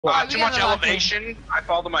Too much elevation. I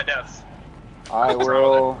fall to my death. I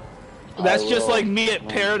will. That's just like me at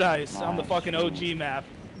Paradise on the fucking OG map.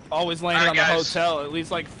 Always landing on the hotel. At least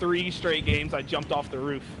like 3 straight games I jumped off the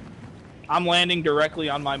roof. I'm landing directly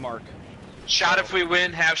on my mark. Shot if we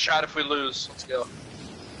win, half shot if we lose. Let's go.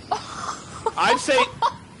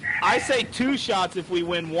 I say 2 shots if we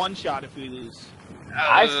win, 1 shot if we lose.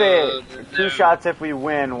 I say 2 shots if we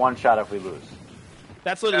win, 1 shot if we lose.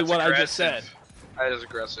 That's literally what I just said. That is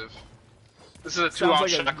aggressive. This is a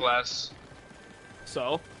 2-ounce shot glass.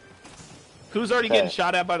 So? Who's already getting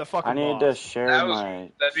shot at by the fucking I need to share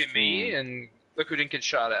my... That'd be me, and look who didn't get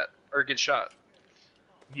shot at. Or get shot.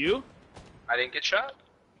 You? I didn't get shot?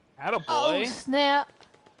 Attaboy. Oh, snap.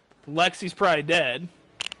 Lexi's probably dead.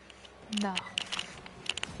 No.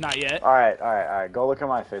 Not yet. Alright. Go look at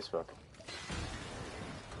my Facebook.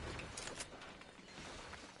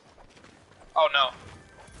 Oh, no.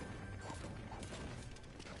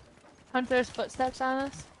 Hunter's footsteps on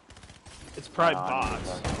us? It's probably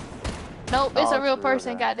bots. Nope, it's a real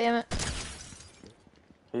person, goddammit.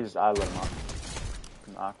 I lit him up.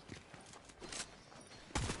 Knocked.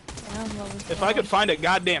 If I could find a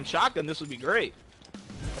goddamn shotgun, this would be great.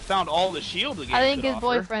 I found all the shield the game I think could his offer.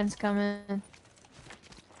 boyfriend's coming.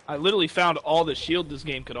 I literally found all the shield this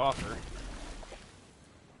game could offer.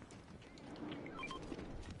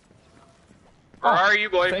 Where are you,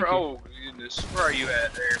 boyfriend? Oh, goodness. Where are you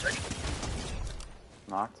at there, buddy?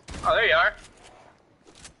 Knocked. Oh, there you are.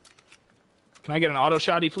 Can I get an auto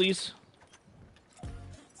shotty, please?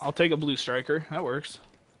 I'll take a blue striker. That works.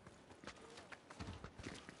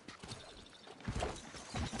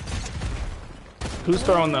 Who's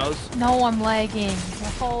throwing those? No, I'm lagging.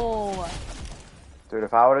 Oh. Dude,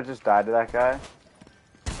 if I would have just died to that guy.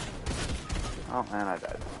 Oh man, I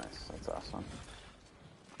died. Nice. That's awesome.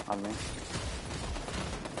 On me.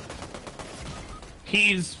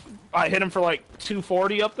 I hit him for like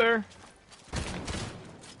 240 up there.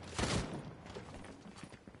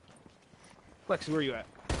 Lexi, where are you at?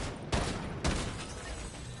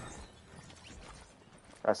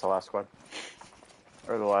 That's the last squad.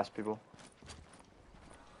 Or the last people.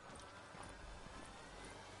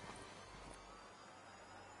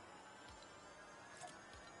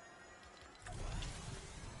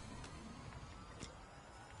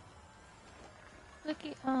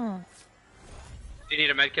 Looky, oh. Do you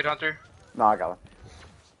need a medkit, Hunter? No, I got one.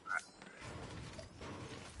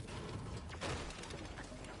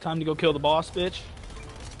 Time to go kill the boss, bitch.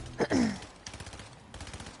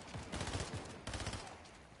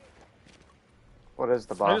 What is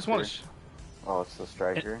the boss? I just want to. Oh, it's the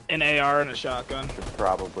striker. An AR and a shotgun. Should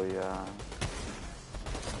probably.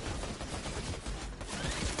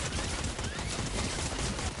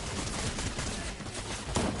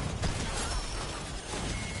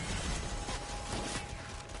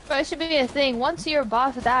 But it should be a thing. Once your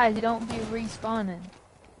boss dies, you don't be respawning.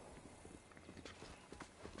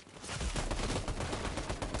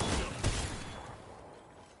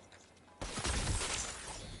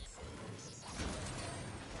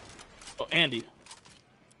 Oh, Andy.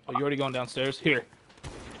 Oh, you already going downstairs? Here.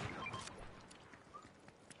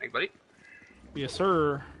 Hey, buddy. Yes,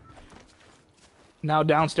 sir. Now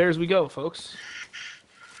downstairs we go, folks.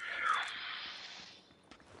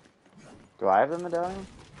 Do I have the medallion?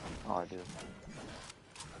 Oh, I do.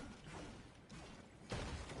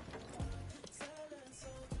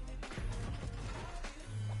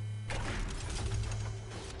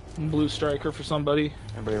 Blue striker for somebody.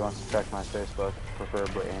 Anybody wants to check my Facebook,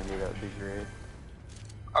 preferably Andy, that would be great.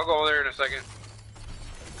 I'll go over there in a second.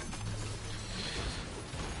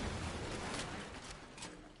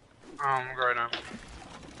 I'm gonna go right now.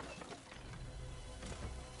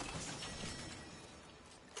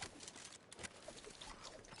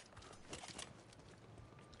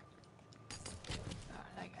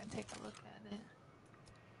 I gotta take a look at it.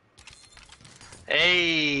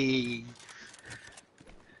 Hey.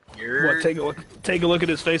 What? Take a look at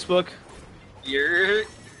his Facebook. You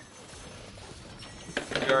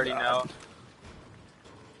already know.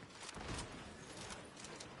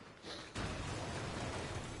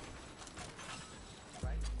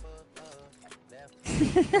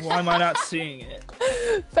 Why am I not seeing it?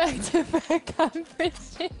 Back-to-back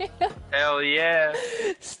conference. Hell yeah.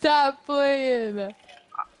 Stop playing.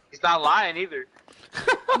 He's not lying either.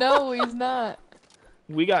 No, he's not.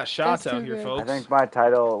 We got shots That's out too here, good. folks. I think my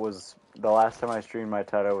title was, the last time I streamed, my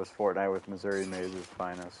title was Fortnite with Missouri Maze's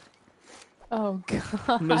finest. Oh,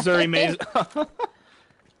 God. Missouri Maze.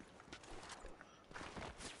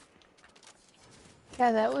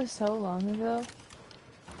 Yeah, that was so long ago.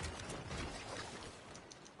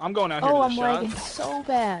 I'm going out here Oh, to I'm the lagging shots. so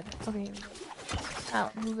bad. Okay.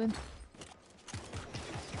 Out moving.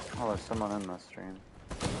 Oh, there's someone in this stream.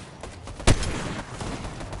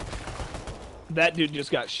 That dude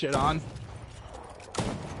just got shit on.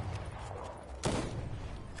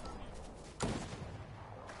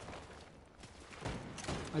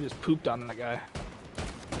 I just pooped on that guy.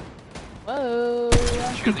 Whoa.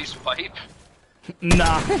 Did you at least pipe?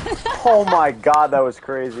 Nah. Oh my god, that was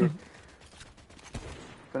crazy.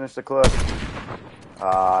 Finish the clip.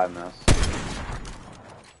 Ah, I missed.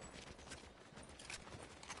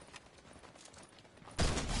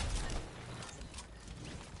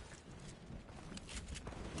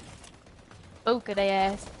 Book at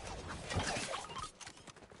ass.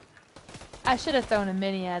 I should have thrown a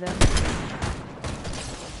mini at him.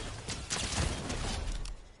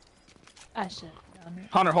 I should have done it.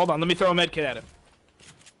 Hunter, hold on. Let me throw a med kit at him.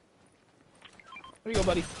 There you go,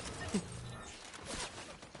 buddy.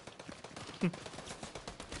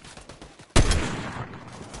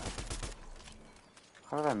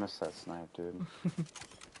 How did I miss that snipe, dude?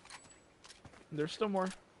 There's still more.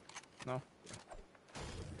 No.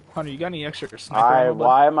 Hunter, you got any extra sniper ammo, bud?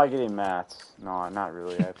 Why am I getting mats? No, not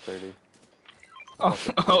really. I have 30.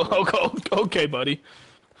 Okay, buddy.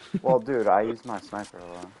 Well, dude, I used my sniper a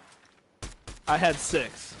lot. I had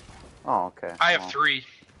 6. Oh, okay. I have well, 3.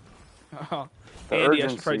 Oh. The Andy, I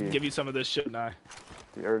should probably urgency- give you some of this shit, shouldn't I?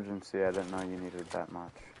 The urgency, I didn't know you needed that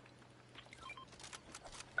much.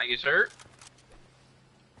 Thank you, sir.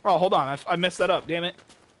 Oh, hold on. I messed that up. Damn it.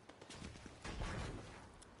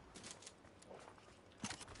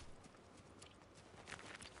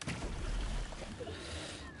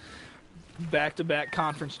 Back-to-back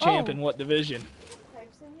conference champ in what division?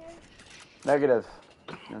 Negative.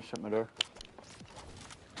 You gonna shut my door?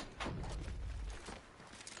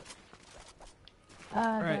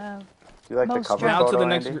 Right. No. Do you like the Most cover Now photo, to the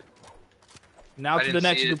next. Andy? Now I to the didn't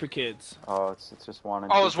next see it. group of kids. Oh, it's just Juan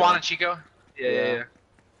and Oh, it was Chico. Juan and Chico? Yeah.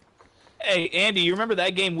 Hey, Andy, you remember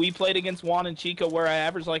that game we played against Juan and Chico where I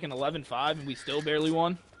averaged like an 11-5 and we still barely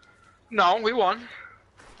won? No, we won.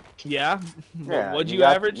 Yeah? Yeah, What'd you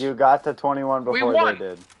got, average? You got to 21 We before won. they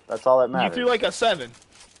did. That's all that You matters. threw like a 7.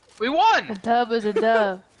 We A won. dub is a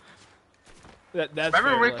dub. That's Remember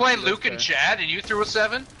fair, we Lexi, played that's Luke and fair. Chad and you threw a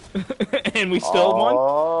 7? And we still won?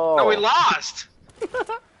 Oh. No, we lost.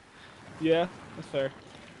 Yeah, that's fair.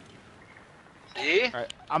 See?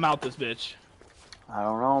 Alright, I'm out this bitch. I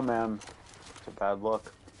don't know, man. It's a bad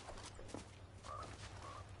look.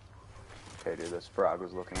 Okay, dude, this frog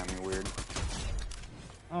was looking at me weird.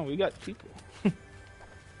 Oh, we got people.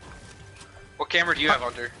 What camera do you have,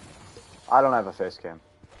 Hunter? I don't have a face cam.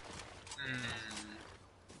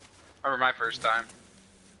 Remember my first time.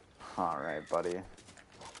 Alright, buddy.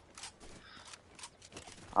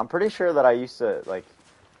 I'm pretty sure that I used to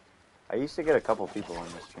get a couple people in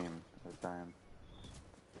the stream at a time.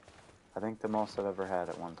 I think the most I've ever had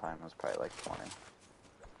at one time was probably like 20.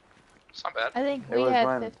 It's not bad. I think It we was had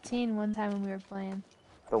when- 15 one time when we were playing.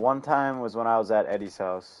 The one time was when I was at Eddie's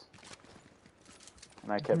house.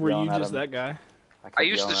 And I kept Were yelling you at just him. that guy? kept I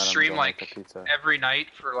used yelling to at him, stream "Don't like eat the pizza." every night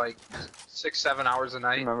for like 6-7 hours a You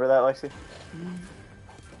night. remember that, Lexi?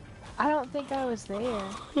 I don't think I was there.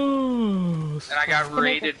 And I got To make a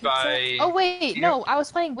raided pizza? by... Oh wait, you no, know- I was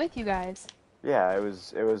playing with you guys. Yeah, it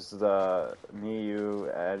was me, you,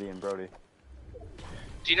 Eddie, and Brody.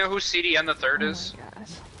 Do you know who CDN the Third Oh is?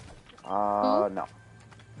 my gosh. No.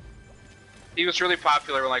 He was really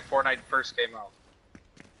popular when like Fortnite first came out.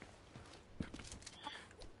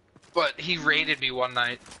 But he raided me one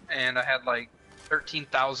night, and I had like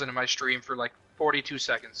 13,000 in my stream for like 42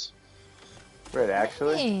 seconds. Wait,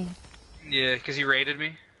 actually? Dang. Yeah, because he raided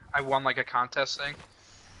me. I won like a contest thing.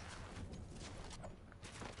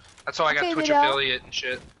 That's how I got Okay, Twitch Vidal. affiliate and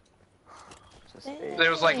shit. Just Dang. eight. It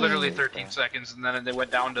was like literally Hey. 13 seconds, and then they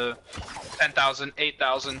went down to 10,000,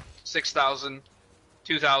 8,000, 6,000,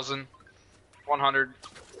 2,000, 100,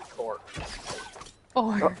 4.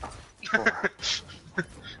 Or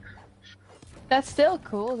that's still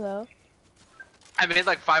cool though. I made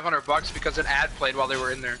like $500 because an ad played while they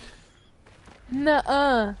were in there.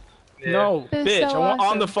 Nuh-uh. Yeah. No, That's bitch, so I'm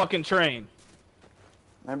on the awesome. fucking train.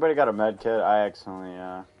 Anybody got a med kit? I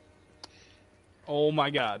accidentally, Oh my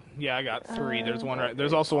god. Yeah, I got 3. There's one right.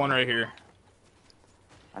 There's also one right here.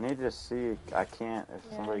 I need to see. I can't if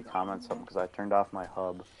Yeah. somebody comments something because I turned off my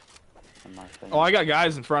hub. And my thing. Oh, I got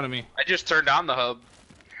guys in front of me. I just turned on the hub.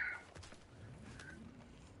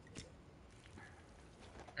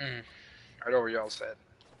 Right over y'all's head.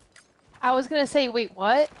 I was gonna say, wait,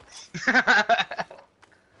 what?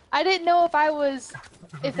 I didn't know if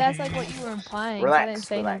that's like what you were implying. I didn't Relax,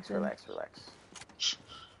 say relax, nothing. relax, relax.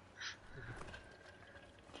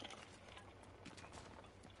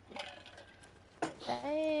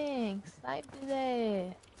 sniper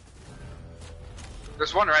there?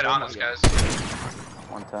 There's one right on us, guys.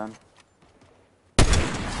 110.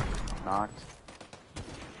 Knocked.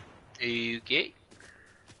 Okay.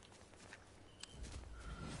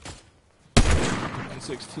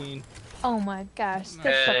 116. Oh my gosh,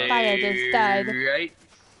 the fire just died. Right.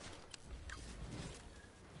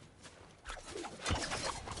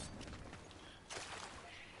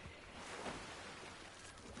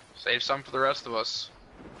 Save some for the rest of us.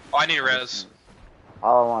 Oh, I need res.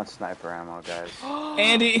 All I want is sniper ammo, guys.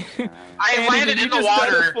 Andy. I landed in the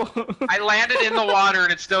water. I landed in the water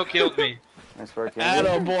and it still killed me. Nice work, Andy.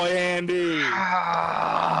 Attaboy, Andy.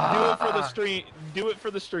 Do it for the stream. Do it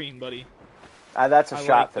for the stream, buddy. That's a I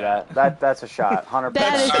shot like for that. that. That's a shot. 100%.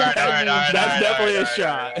 That's definitely a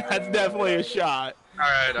shot. That's definitely a shot.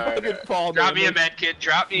 Alright. Drop me a med kit.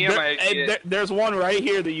 Drop me a med kit. There's one right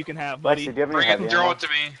here that you can have, buddy. Lexi, do you have any Bring it heavy and throw ammo? it to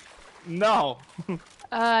me. No.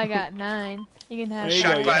 I got 9. You can have There you go.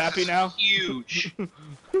 Shot You glass happy is now? huge.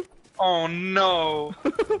 Oh no.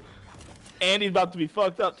 Andy's about to be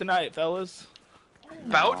fucked up tonight, fellas.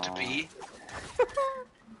 About to be.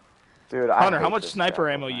 Dude, I Hunter, hate how much this sniper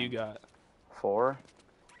grapple, ammo man. you got? 4.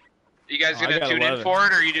 You guys I gonna got tune 11. in for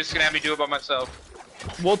it, or are you just gonna have me do it by myself?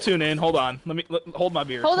 We'll tune in. Hold on. Hold my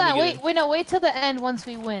beer. Hold Let on, me get in. wait till the end once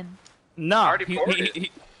we win. No, already poured it.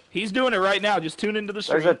 he's doing it right now. Just tune into the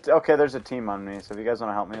stream. There's a team on me, so if you guys want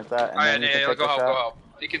to help me with that, and Alright, then you can yeah, take go a help, shot. go help.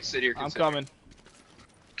 You can sit here. I'm coming.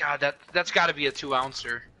 God, that's got to be a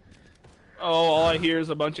 2-ouncer. Oh, all I hear is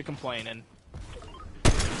a bunch of complaining.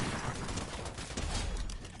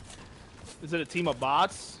 Is it a team of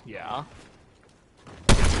bots? Yeah.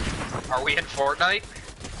 Are we in Fortnite?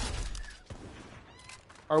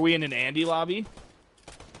 Are we in an Andy lobby?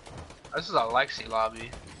 This is a Lexi lobby.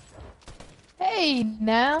 Hey,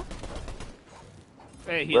 now.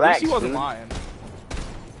 Hey, at Relax, least he wasn't dude. lying.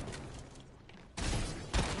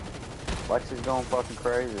 Lexi's going fucking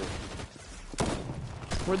crazy.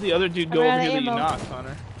 Where'd the other dude go I'm over out here of that you ammo. knocked,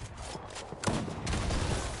 Hunter?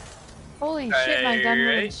 Holy shit, my gun Hey.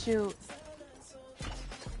 wouldn't shoot.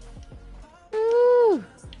 Ooh.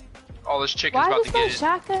 All this chicken's Why about does to my get it.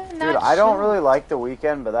 shotgun not Dude, I don't shoot? really like the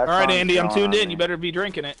weekend, but that's All right, song's Andy, I'm growing tuned on in. me. You better be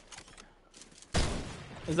drinking it.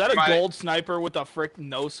 Is that a My- gold sniper with a frick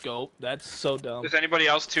no scope? That's so dumb. Is anybody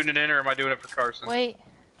else tuning in, or am I doing it for Carson? Wait.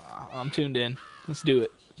 I'm tuned in. Let's do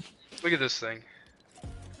it. Look at this thing.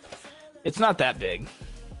 It's not that big.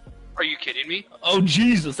 Are you kidding me? Oh,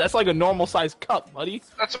 Jesus. That's like a normal sized cup, buddy.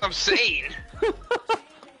 That's what I'm saying.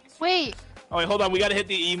 Wait. Oh, wait, hold on. We got to hit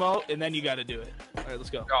the emote, and then you got to do it. All right, let's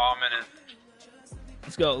go. Oh, I'm in it.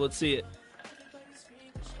 Let's go. Let's see it.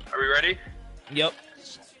 Are we ready? Yep.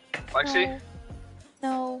 Lexi?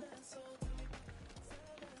 No.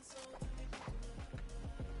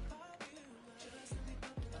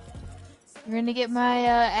 You're gonna get my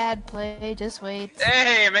ad play. Just wait.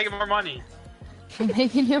 Hey, I'm making more money. I'm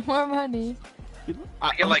making you more money.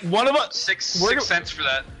 I get like one of us. six We're- cents for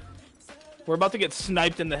that. We're about to get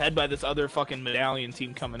sniped in the head by this other fucking medallion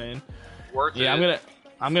team coming in. Worth it. Yeah,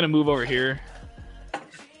 I'm gonna move over here.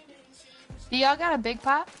 Do y'all got a big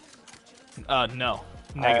pot? No.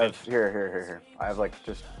 I have, Negative. here. I have like,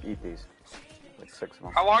 just eat these. Like 6 of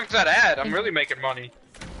them. How long is that ad? I'm really making money.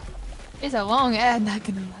 It's a long ad, not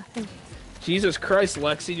gonna lie. Jesus Christ,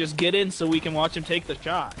 Lexi, just get in so we can watch him take the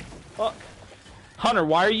shot. Fuck. Hunter,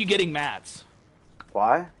 why are you getting mats?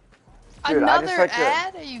 Why? Dude, I just Another like to-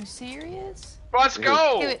 ad? Are you serious? Let's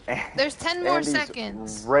go! Okay, wait. There's 10 more Andy's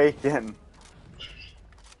seconds. raking.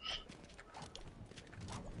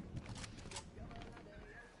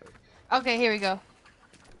 Okay, here we go.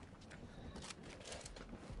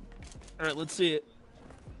 Alright, let's see it.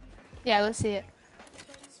 Yeah, let's see it.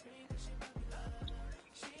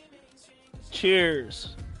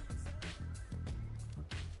 Cheers.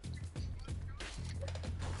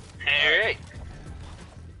 Alright.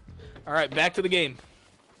 Alright, back to the game.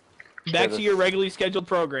 Back to your regularly scheduled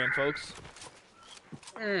program, folks.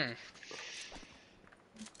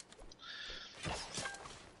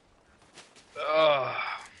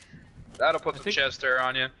 That'll put the chest hair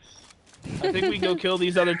on you. I think we go kill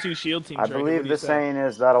these other two shield teams. I right here. What believe do you the say? saying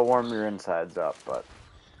is that'll warm your insides up, but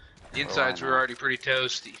The insides were already pretty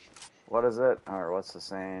toasty. what is it? Or what's the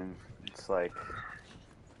saying? It's like,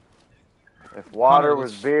 if water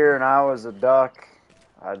was beer and I was a duck,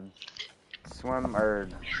 I'd swim or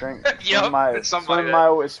drink, Yup, something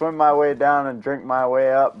like swim my way down and drink my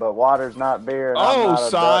way up. But water's not beer. And I'm Oh, not a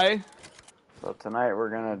duck. sigh. So tonight we're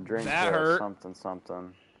gonna drink That hurt. something.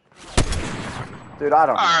 Dude, I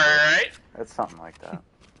don't know. Alright. It's something like that.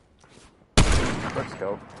 Let's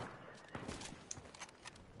go.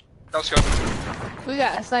 Let's go. We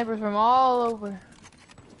got snipers from all over.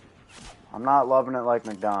 I'm not loving it like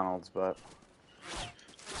McDonald's, but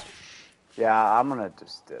yeah, I'm gonna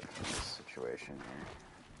just dip from this situation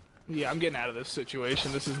here. Yeah, I'm getting out of this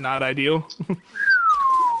situation. This is not ideal.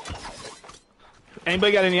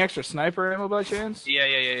 Anybody got any extra sniper ammo by chance?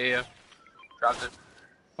 Yeah. Dropped it.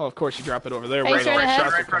 Oh, of course you drop it over there. Hey, Right, straight all ahead.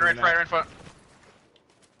 shots are coming Right out. in front.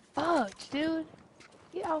 Fuck, dude.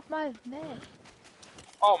 Get off my neck.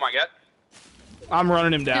 Oh my god. I'm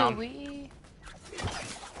running him down. Dude,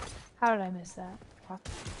 how did I miss that?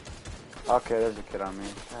 Okay, there's a kid on me.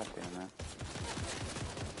 God damn it.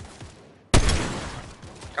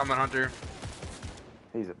 Coming, Hunter.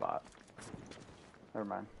 He's a bot. Never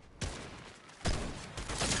mind.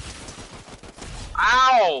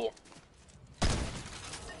 Ow!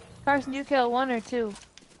 Carson, you killed one or two?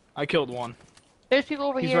 I killed one. There's people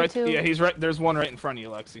over He's here right. too. Yeah, he's right. There's one right in front of you,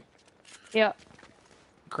 Lexi. Yep.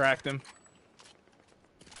 Cracked him.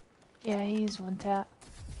 Yeah, he's one tap.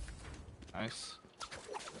 Nice.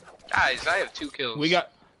 Guys, I have 2 kills. We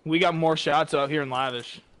got more shots out here in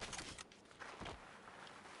Lavish.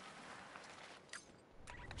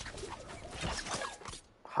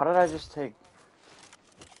 How did I just take...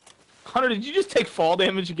 Hunter, did you just take fall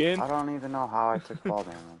damage again? I don't even know how I took fall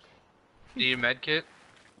damage. Do you med kit?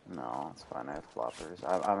 No, it's fine. I have floppers.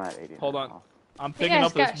 I'm at 80 Hold on. now. I'm You picking guys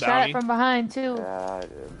up got this shot bounty. from behind too. Yeah, I did.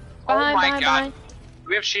 Behind, Oh my behind, god. behind. Do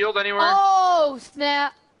we have shield anywhere? Oh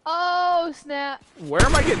snap! Oh snap! Where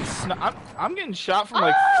am I getting? I'm getting shot from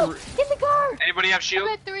like. Oh, get the car! Anybody have shield?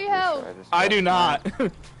 I'm at 3 health. I do not.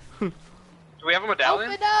 Do we have a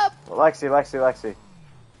medallion? Open up! Lexi.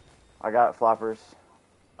 I got floppers.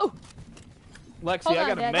 Oh, Lexi, hold I on,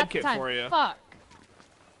 got a Dad, med got the kit time. for you. Fuck.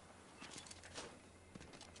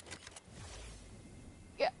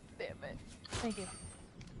 Yeah, damn it. Thank you.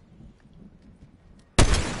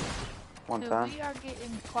 One Dude, time. we are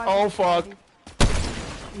getting Oh fuck.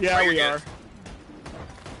 Yeah, Oh, you're we good. are.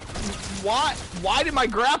 Why did my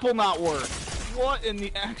grapple not work? What in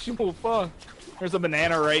the actual fuck? There's a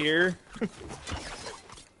banana right here.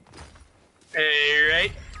 Hey,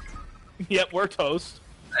 right. Yep, we're toast.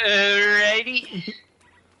 Alrighty.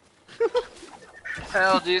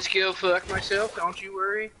 I'll just go fuck myself, don't you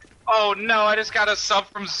worry. Oh no, I just got a sub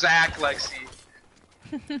from Zach, Lexi.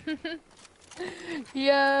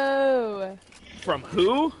 Yo! From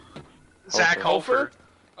who? Zach Hofer.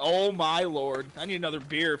 Oh my lord. I need another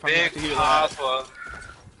beer if I'm going Big to hear that. Papa.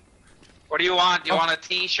 What do you want? Do you want a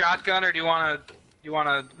tea shotgun or do you want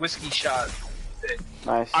a whiskey shot?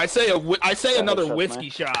 Nice. I say another headshots, whiskey man.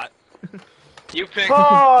 shot. You pick Oh,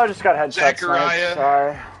 I just got headshot. Zachariah.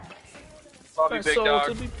 Sorry. Bobby My Big soul Dog.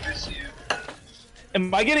 to be- Miss you.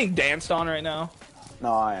 Am I getting danced on right now?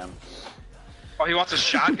 No, I am. Oh, he wants a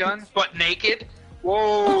shotgun, but naked.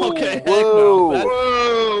 Whoa. Okay, heck Whoa. no. That-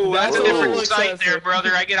 Whoa, that's a That's different a little sight there, excessive.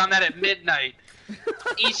 brother. I get on that at midnight.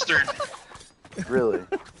 Eastern. Really?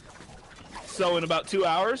 So in about 2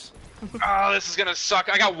 hours? Oh, this is gonna suck.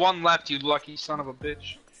 I got 1 left, you lucky son of a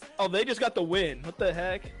bitch. Oh, they just got the win. What the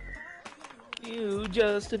heck? You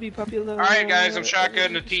just to be popular. Alright, guys, I'm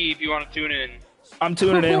shotgunning the T if you want to tune in. I'm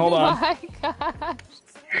tuning in. Hold Oh on. my gosh.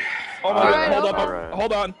 Oh my Alright, god. Hold up. alright.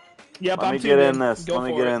 Hold on. Yep, Let I'm me tuning get in this. Go Let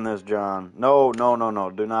me for get it. in this, John. No.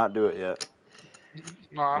 Do not do it yet.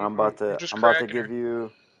 No, I'm about to just give cracking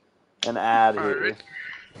you an ad her. here. Alright.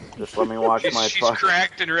 Just let me watch my She's fuck.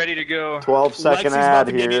 cracked and ready to go. 12-second Lexi's about ad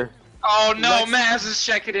to give you- here. Oh no, Lex- Maz is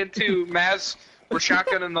checking in too. Maz, we're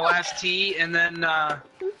shotgunning the last T, and then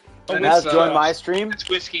then Maz, it's, join my stream. It's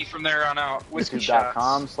whiskey from there on out. Whiskey shots.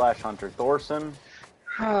 YouTube.com/Hunter Thorson.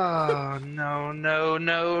 Oh no.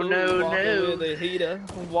 Walking with a heater,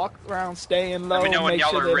 walk around staying low. Let me know when make y'all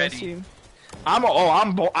sure are they don't ready. see me. I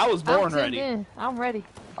was born I'm tuned ready. in. I'm ready.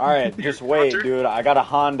 All right, just wait, Hunter? dude. I got a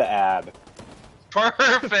Honda ad.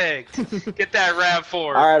 Perfect. Get that RAV4.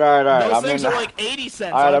 All right. Those I'm things in are the, like 80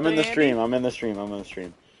 cents. all right, aren't I'm in they, the stream. Andy? I'm in the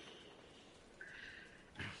stream.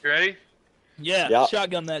 You ready? Yeah, Yep.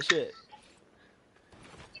 shotgun that shit.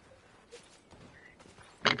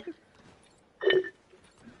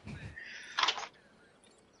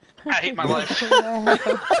 I hate my life.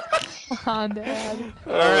 On Dad.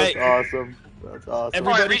 All right. That's awesome. That's awesome.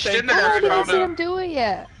 Oh, I Everybody reached thank- in there I and didn't found see a... him do it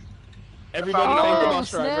yet. Everybody Oh, thank the Oh,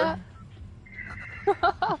 bus driver.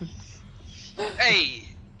 snap. Hey,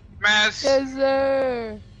 Maz, Yes,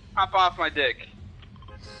 sir. hop off my dick.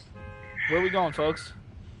 Where we going, folks?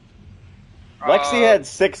 Lexi had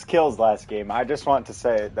 6 kills last game. I just want to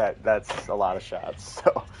say that that's a lot of shots.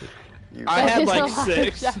 So, you, I had That is like a lot of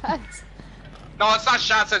 6. shots. No, it's not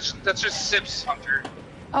shots. That's just sips, Hunter.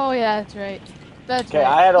 Oh yeah, that's right. That's Okay, right.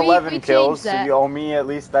 I had 11 we kills, changed so that. you owe me at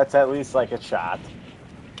least. That's at least like a shot.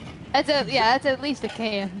 That's at least a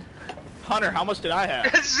can. Hunter, how much did I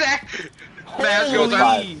have? Zach, Maz goes,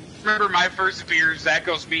 Holy, remember my first beer? Zach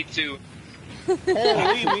goes, me too.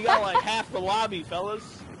 holy, we got like half the lobby,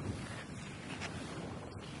 fellas.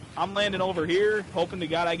 I'm landing over here, hoping to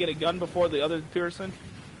God I get a gun before the other person.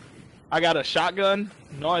 I got a shotgun.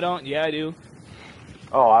 No, I don't. Yeah, I do.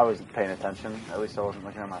 Oh, I wasn't paying attention. At least I wasn't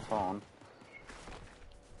looking at my phone.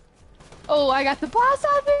 Oh, I got the boss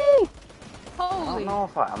on me! I Holy. don't know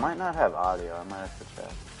if I might not have audio. I might have to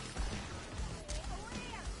check.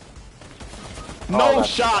 No that's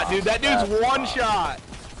shot, the dude. That boss. dude's That's the one boss. shot.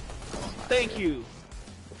 Thank you.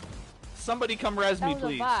 Somebody come res That me, was a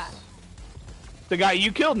please. bot. The guy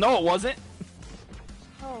you killed? No, it wasn't.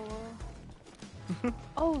 Oh.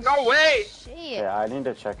 Oh. No way! Shit. Yeah, I need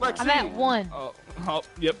to check. my Lexi. I'm at phone. 1. Oh,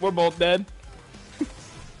 yep, we're both dead. I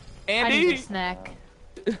need a Andy, snack.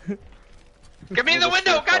 Get me in the Let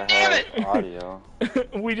me window! see if I God damn it! have Audio.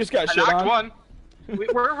 we just got I shit knocked on. one.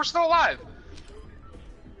 We're still alive.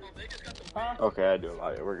 Okay, I do have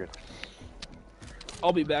audio. We're good.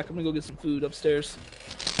 I'll be back. I'm gonna go get some food upstairs.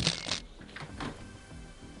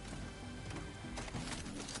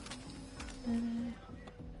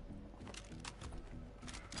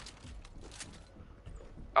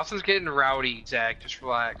 Austin's getting rowdy, Zach. Just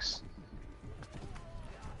relax.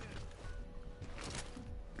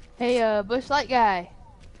 Hey, bush light guy.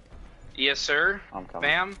 Yes, sir. I'm coming.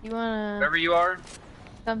 Ma'am. You wanna Wherever you are.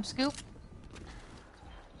 some scoop?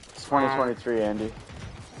 It's 2023, Andy.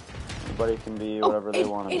 Everybody can be whatever they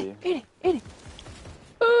want to be. Eat it.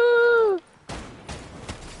 Ooh.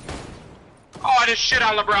 Oh, I just shit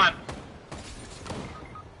on LeBron.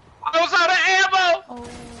 I was out of ammo! Oh,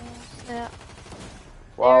 snap.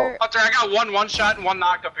 Well, There- Hunter, I got one shot and one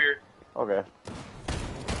knocked up here. okay.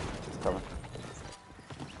 It's coming.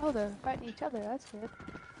 Oh, they're fighting each other. That's good.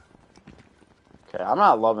 Okay, I'm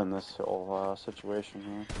not loving this whole situation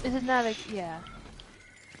here. This is not a... Yeah.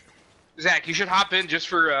 Zach, you should hop in just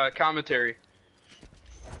for commentary.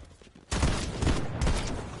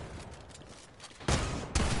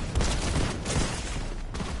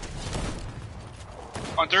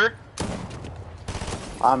 Hunter?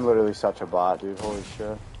 I'm literally such a bot, dude. Holy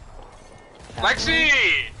shit. Lexi!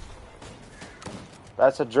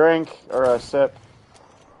 That's a drink or a sip.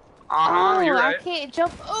 Uh-huh, Oh, you're I right. can't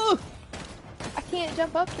jump... Oh! I can't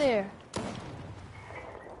jump up there.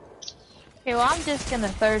 Okay, well, I'm just gonna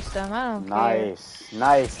thirst them. I don't care.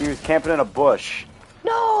 Nice. He was camping in a bush.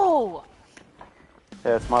 No!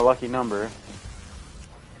 Yeah, it's my lucky number.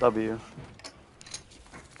 W.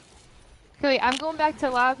 Okay, I'm going back to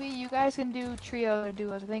lobby. You guys can do trio or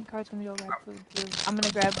duos. I think Cart's gonna go grab food too. I'm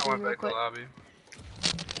gonna grab I food went real back to the quick.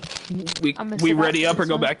 lobby. I'm gonna We sit ready out up for or this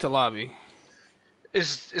go one. back to lobby?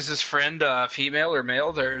 Is this friend female or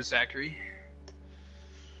male? There's Zachary.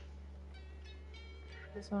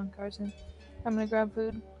 This one, Carson. I'm gonna grab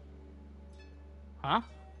food. Huh?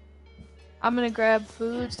 I'm gonna grab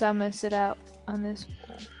food, so I'm gonna sit out on this.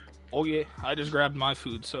 Oh yeah, I just grabbed my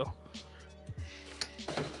food, so.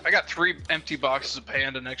 I got 3 empty boxes of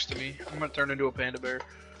panda next to me. I'm gonna turn into a panda bear.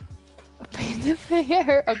 A panda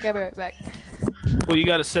bear. Okay, I'll be right back. Well, you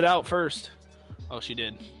gotta sit out first. Oh, she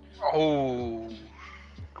did. Oh.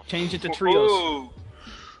 Change it to trios.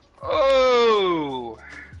 Oh.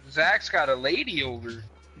 Zach's got a lady over.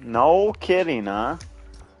 No kidding, huh?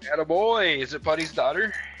 Attaboy. Is it Putty's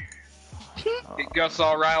daughter? Get Gus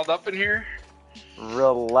all riled up in here?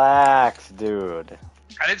 Relax, dude.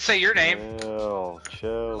 I didn't say your name. Chill.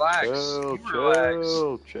 Relax. You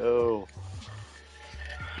relax. Chill.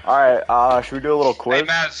 Alright, should we do a little quiz? Hey,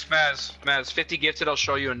 Maz, 50 gifted, I'll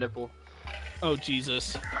show you a nipple. Oh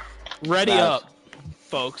Jesus. Ready Nice. up,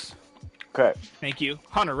 folks. Okay. Thank you.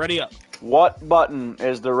 Hunter, ready up. What button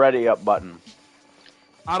is the ready up button?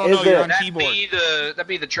 I don't Is know, you're it- on That'd keyboard.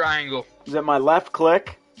 be the triangle. Is it my left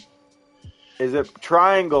click? Is it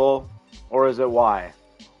triangle? Or is it Y?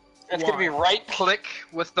 It's gonna be right click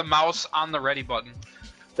with the mouse on the ready button.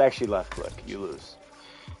 It's actually left click. You lose.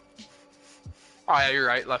 Oh yeah, you're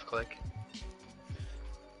right, left click.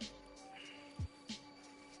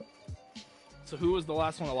 So who was the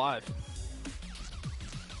last one alive?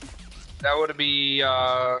 That would be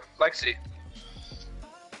Lexi.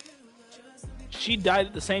 She died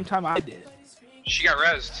at the same time I did. She got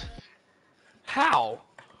rezzed. How?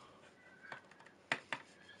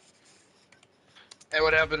 Hey,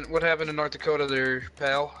 what happened? What happened in North Dakota there,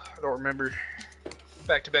 pal? I don't remember.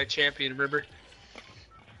 Back-to-back champion, remember?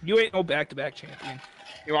 You ain't no back-to-back champion.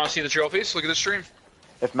 You want to see the trophies? Look at the stream.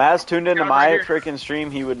 If Maz tuned into Got 'em my right here. freaking stream,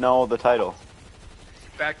 he would know the title.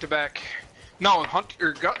 Back-to-back. No,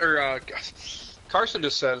 Carson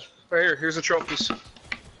just said. Right here, here's the trophies.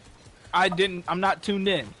 I'm not tuned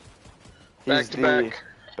in. He's the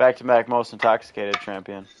back-to-back most intoxicated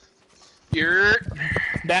champion.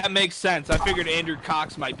 That makes sense. I figured Andrew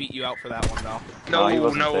Cox might beat you out for that one, though. No, he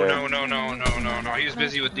wasn't there. No. He was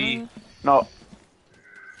busy with D. No.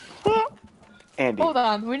 Andy. Hold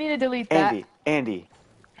on, we need to delete that. Andy.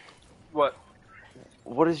 What?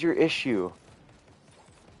 What is your issue?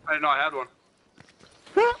 I didn't know I had one.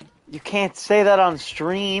 You can't say that on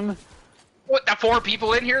stream. What, the 4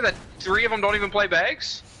 people in here that 3 of them don't even play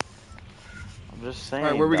bags? I'm just saying.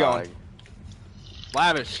 Alright, where we going?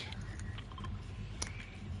 Lavish.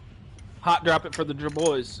 Hot drop it for the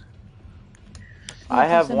boys. I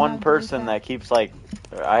have one person that keeps like,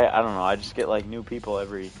 I don't know, I just get like new people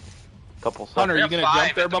every couple seconds. Hunter, you gonna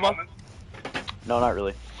jump there, Bubba? No, not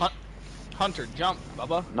really. Hunter, jump,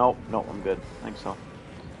 Bubba. No, I'm good. I think so.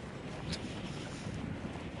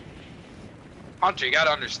 Hunter, you gotta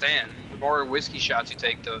understand, the more whiskey shots you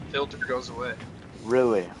take, the filter goes away.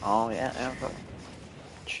 Really? Oh, yeah.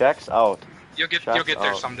 Checks out. You'll get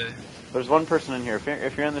there someday. There's one person in here.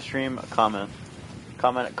 If you're in the stream, comment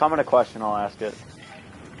a question. I'll ask it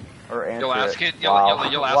or answer You'll ask it. You'll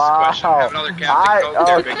ask wow. the question. Have another Captain Coke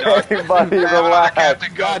there, big dog. Buddy, relax.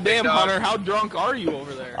 Goddamn, Hunter, how drunk are you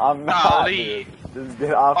over there? I'm not. Dude. Just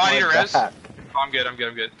get off my back. Oh, I'm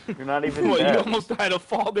good. You're not even What, dead. you almost died of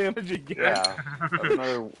fall damage again. Yeah.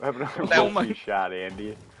 Have another whiskey shot,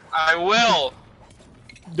 Andy. I will.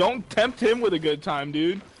 Don't tempt him with a good time,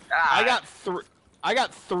 dude. God. I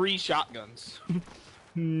got 3 shotguns.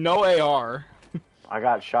 No AR. I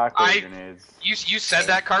got shotgun grenades. You said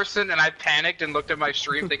that, Carson, and I panicked and looked at my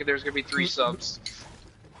stream thinking there was gonna be 3 subs.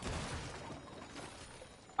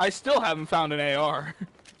 I still haven't found an AR.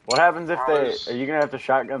 What happens if are you gonna have to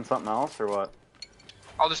shotgun something else or what?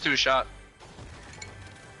 I'll just do a shot.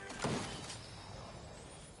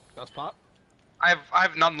 Ghost pop? I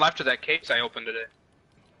have none left of that case I opened today.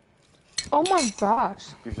 Oh my gosh.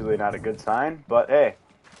 Usually not a good sign, but hey,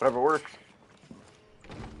 whatever works.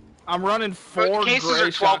 I'm running 4 But cases gray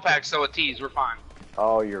are 12 packs, so with tees, we're fine.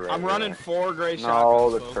 Oh, you're right. I'm running 4 gray shotguns.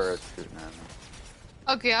 No, the folks. turret's shooting at me.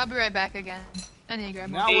 Okay, I'll be right back again. I need to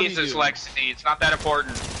grab Now my. what do you Jesus, do? Lexi, it's not that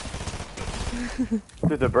important.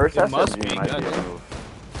 Dude, the burst It must SMG be, might be a goddamn. move.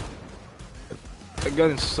 That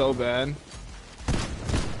gun is so bad.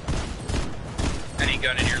 Any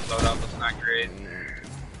gun in your loadout was not great.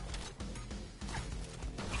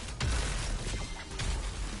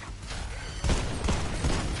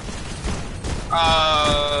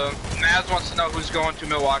 Maz wants to know who's going to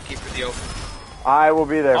Milwaukee for the Open. I will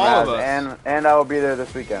be there, All of Matt, us. and I will be there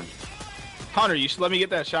this weekend. Hunter, you should let me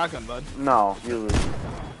get that shotgun, bud. No, you lose.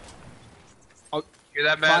 You're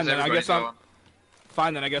that Fine, mad as then, I everybody's guess going.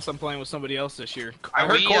 Fine, then I guess I'm playing with somebody else this year. I I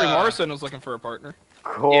heard we, Corey Morrison was looking for a partner.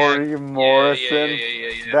 Corey Morrison?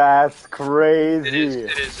 Yeah. That's crazy. It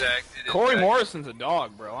is Zach. It is Corey Zach. Morrison's a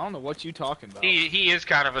dog, bro. I don't know what you talking about. He is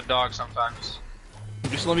kind of a dog sometimes.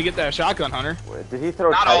 Just let me get that shotgun, Hunter. Wait, did he throw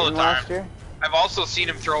Not all Titan the time. last year? I've also seen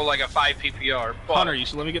him throw like a 5 PPR. But Hunter, you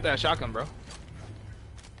should let me get that shotgun, bro.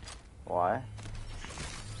 Why?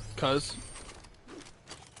 Cause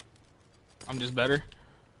I'm just better.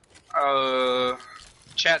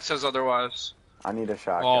 Chat says otherwise. I need a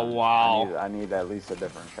shotgun. Oh, wow. I need at least a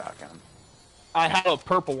different shotgun. I have a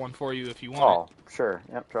purple one for you if you want Oh, sure.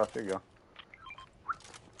 Yep, trust. Here you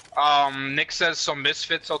go. Nick says some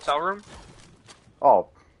Misfits hotel room. Oh.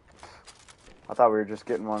 I thought we were just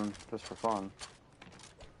getting one just for fun.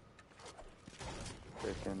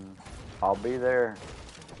 Freaking. I'll be there.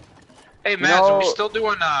 Hey, Matt, are we still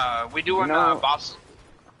doing, Boston?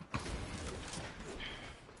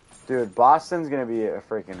 Dude, Boston's gonna be a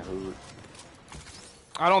freaking hoot. it.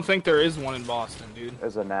 I don't think there is one in Boston, dude.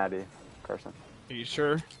 There's a natty, Carson. Are you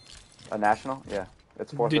sure? A national? Yeah.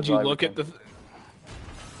 It's 4th Did of you July look at weekend.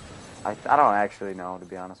 the... I don't actually know, to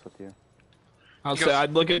be honest with you. I'll say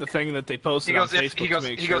I'd look at the thing that they posted on Facebook to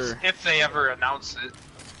make sure. If they ever announce it.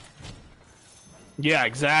 Yeah,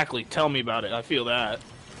 exactly. Tell me about it. I feel that.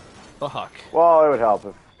 Fuck. Well, it would help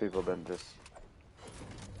if people didn't just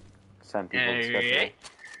send people to schedule. Hey.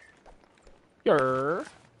 Yer.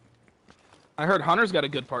 I heard Hunter's got a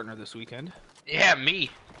good partner this weekend. Yeah, me.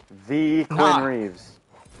 The Quinn Nah. Reeves.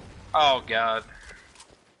 Oh, God.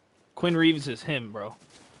 Quinn Reeves is him, bro.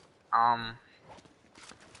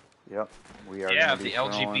 Yep. We are Yeah, gonna be the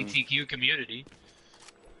throwing... LGBTQ community.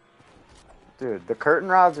 Dude, the curtain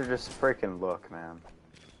rods are just freaking look, man.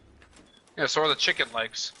 Yeah, so are the chicken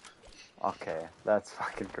legs. Okay, that's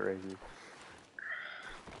fucking crazy.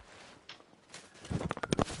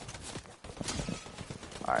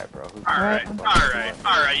 Alright, bro.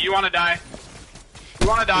 Alright. You wanna die? You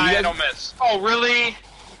wanna die? I don't miss. Oh, really?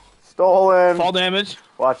 Stolen. Fall damage.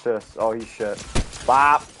 Watch this. Oh, he's shit.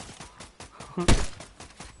 Bop.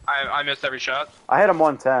 I missed every shot. I hit him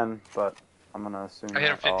 110, but I'm gonna assume I hit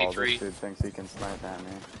him that, 53. this dude thinks he can snipe at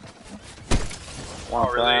me.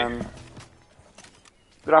 Oh, really?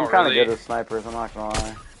 Dude, I'm kind of really? good with snipers, I'm not gonna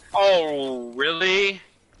lie. Oh, really?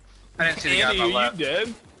 I didn't see the guy on my Andy, left. you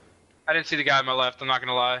dead? I didn't see the guy on my left, I'm not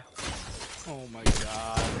gonna lie. Oh my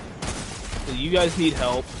god. So you guys need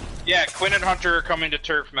help. Yeah, Quinn and Hunter are coming to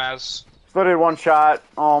turf, Maz. Footed one shot.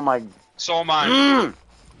 Oh my. So am I.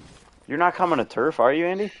 You're not coming to turf, are you,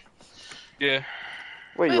 Andy? Yeah.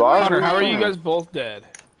 Wait, you are? Hunter, how are you guys both dead?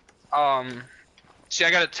 See,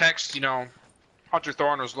 I got a text, Hunter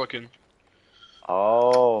Thorne was looking.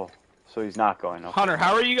 Oh, so he's not going. Okay. Hunter,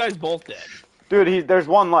 how are you guys both dead? Dude, there's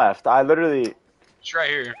one left. I literally... It's right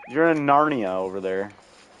here. You're in Narnia over there.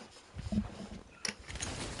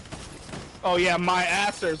 Oh yeah, my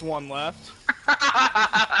ass, there's one left.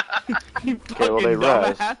 Okay, well, they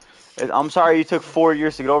rezzed. I'm sorry you took 4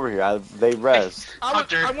 years to get over here. They rezzed.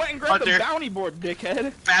 I went and grabbed the bounty board,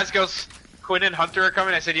 dickhead. Maz goes, Quinn and Hunter are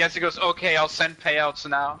coming. I said yes. He goes, okay, I'll send payouts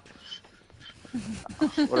now.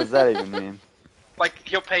 What does that even mean? Like,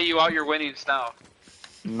 he'll pay you out your winnings now.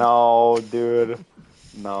 No, dude.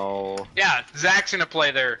 No. Yeah, Zach's gonna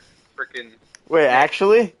play there. Frickin'. Wait,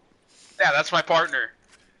 actually? Yeah, that's my partner.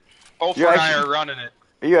 Hofer You're and I actually- are running it.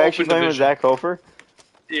 Are you actually Open playing with division. Zach Hofer?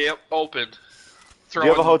 Yep, open. Do you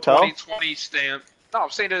have a hotel? 2020 stamp. No, I'm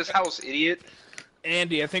staying at his house, idiot.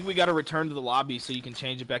 Andy, I think we gotta return to the lobby so you can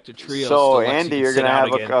change it back to trios. So, Lexi Andy, can you're sit gonna out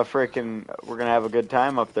have again. a freaking... We're gonna have a good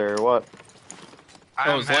time up there, or what?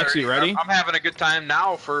 Is Lexi ready? I'm having a good time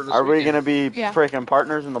now for this Are we weekend. gonna be Yeah. freaking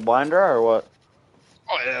partners in the blind draw, or what?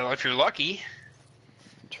 Oh, yeah, if you're lucky.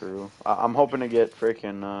 True. I'm hoping to get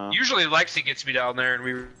freaking... Usually Lexi gets me down there and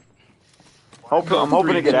we... I'm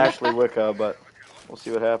hoping to get Ashley Wicca, but we'll see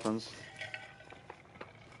what happens.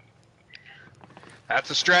 That's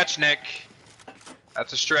a stretch, Nick.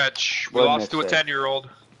 That's a stretch. We What lost Nick to a said. 10-year-old.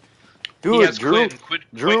 Dude, He has Drew Quinn. Quinn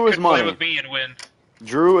is could play money. with me and win.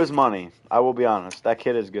 Drew is money. I will be honest. That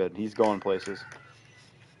kid is good. He's going places.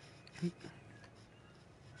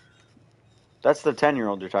 That's the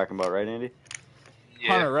 10-year-old you're talking about, right, Andy?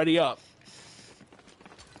 Yeah, Hunter, ready up.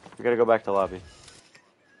 We gotta go back to lobby.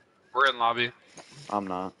 we're in lobby. I'm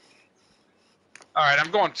not. Alright,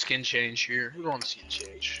 I'm going skin change here. We're going skin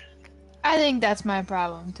change. I think that's my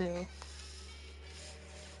problem too.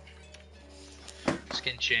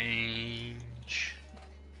 Skin change.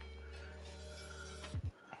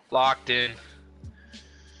 Locked in.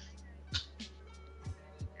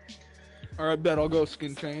 Alright, bet I'll go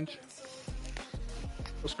skin change.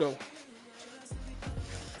 Let's go.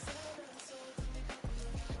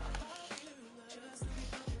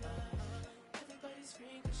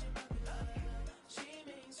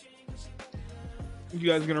 You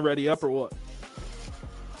guys gonna ready up or what?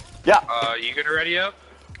 Yeah. You gonna ready up?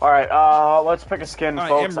 Alright, let's pick a skin, I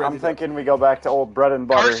folks. am ready I'm to thinking we go back to old bread and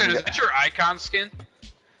butter. Carson, is that your icon skin?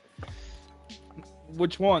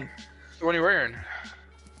 Which one? The one you're wearing.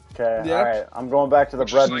 Okay, Yeah. alright. I'm going back to the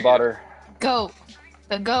Which bread is and like butter. Goat.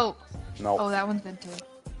 The goat. Nope. Oh, that one's good too.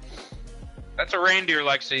 That's a reindeer,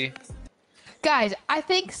 Lexi. Guys, I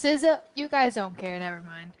think SZA. You guys don't care. Never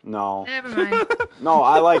mind. No. Never mind. No,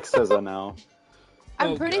 I like SZA now.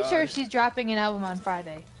 I'm Oh, pretty God. sure she's dropping an album on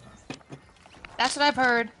Friday. That's what I've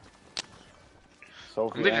heard.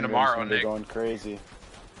 Sophie I'm leaving Anderson's tomorrow, gonna be Nick. going crazy.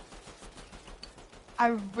 I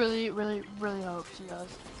really, really, really hope she does.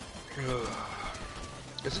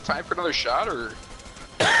 Is it time for another shot, or?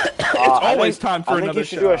 It's always time for I think another you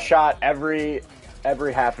should do a shot. shot every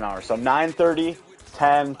half an hour. So 9:30,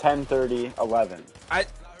 10, 10:30, 11.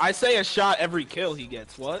 I say a shot every kill he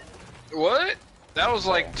gets. What? What? That was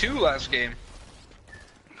like 2 last game.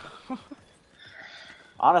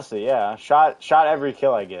 Honestly, yeah. Shot every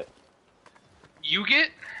kill I get. You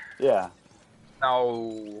get? Yeah.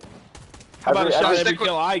 No. How about a shot I'll every stick with-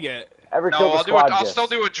 kill I get? Every No, kill the I'll do it. squad I'll gets. still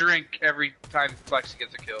do a drink every time Lexi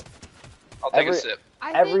gets a kill. I'll take Every- a sip.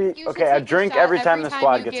 I Every- think you should okay, a take drink shot every time the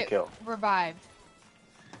squad you gets a get kill. Revived.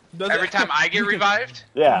 Does Every it- time I get revived?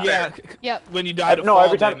 Yeah. Yeah. Yep. When you die to No, fall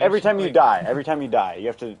every time damage, you like- die. Every time you die, you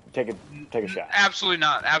have to take a shot. Absolutely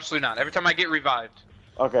not. Absolutely not. Every time I get revived.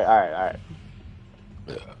 Okay, all right.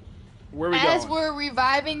 Where we As going? we're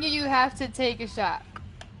reviving you, you have to take a shot.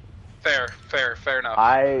 Fair enough.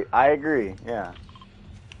 I agree. Yeah.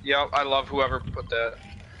 Yep, I love whoever put that.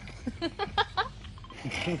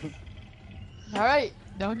 All right,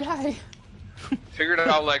 don't die. Figure it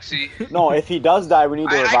out, Lexi. No, if he does die, we need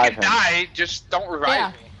to revive I can him. die, just don't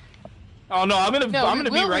revive me. Oh no, I'm gonna we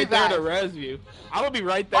be will right there to revive. res you. I'm gonna be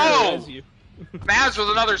right there to res you. Maz with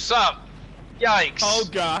another sub. Yikes. Oh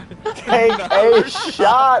god. Take a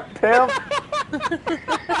shot, pimp.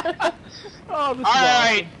 Oh, this is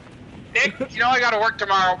Alright. Nick, you know I gotta work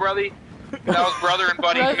tomorrow, brother. That was brother and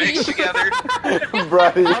buddy mixed together.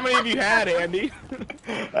 Brody. How many have you had, Andy?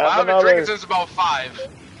 I've been drinking since about 5.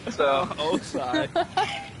 So, Oh, sorry.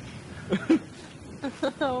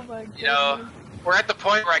 Oh my god. you know, we're at the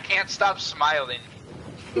point where I can't stop smiling.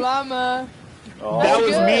 Llama. Oh, That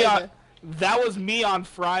was good. me on. That was me on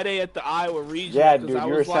Friday at the Iowa region. yeah, 'cause dude, I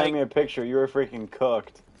you were was sending like, me a picture. You were freaking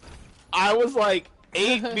cooked. I was like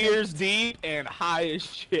 8 beers deep and high as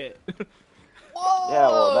shit. Whoa. Yeah,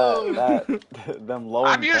 well, that them low.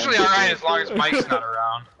 I'm usually alright as long as Mike's not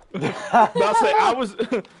around. About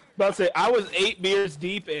to say I was 8 beers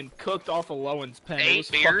deep and cooked off of Lowen's pen. It 8 was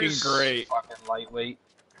beers? fucking great. Fucking lightweight.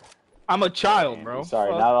 I'm a child, bro.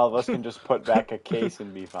 Sorry, Fuck. not all of us can just put back a case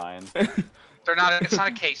and be fine. They're not. It's not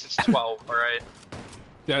a case. It's 12. All right.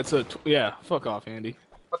 That's yeah. Fuck off, Andy.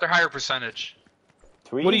 But they're higher percentage.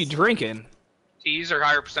 Tweets? What are you drinking? Teas are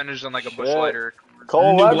higher percentage than like a Busch Shit. Lighter.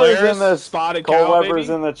 Cole New Weber's Glarus, in the Spotted Cole Cow, Weber's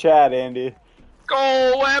baby? in the chat, Andy.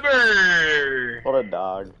 Go Weber! What a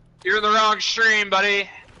dog. You're in the wrong stream, buddy.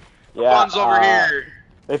 The Yeah. fun's over here.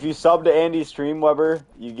 If you sub to Andy's stream, Weber,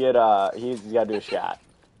 you get he's got to do a shot.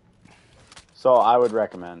 So I would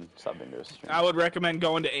recommend subbing to his stream. I would recommend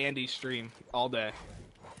going to Andy's stream all day.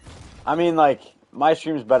 I mean, like, my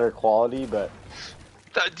stream's better quality, but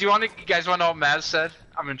Do you guys want to know what Maz said?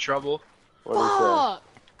 I'm in trouble. what do you say? Fuck.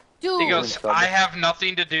 Dude. He goes, trouble. I have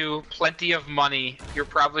nothing to do, plenty of money. You're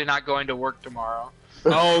probably not going to work tomorrow.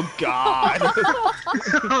 Oh God.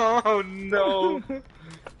 Oh no.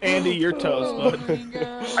 Andy, you're toast, Oh bud. my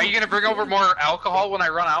god. Are you gonna bring over more alcohol when I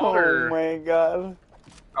run out, Oh or? my god.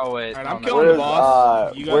 Oh wait. Alright, no, I'm no. killing Where's,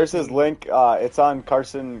 boss. You guys where's his can- link? It's on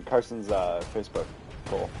Carson's Facebook.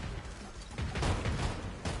 Cool.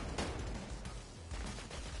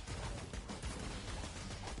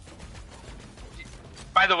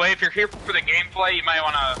 By the way, if you're here for the gameplay, you might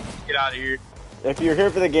want to get out of here. If you're here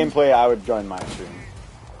for the gameplay, I would join my stream.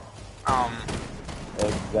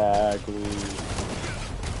 Exactly.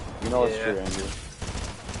 You know it's Yeah. true, Andy.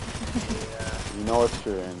 You know it's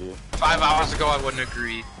true, Andy. 5 hours ago, I wouldn't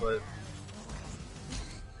agree, but.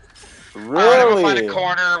 Really? Alright, I'm gonna find a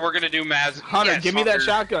corner. We're gonna do Maz. Hunter, Yes, give me that Hunter.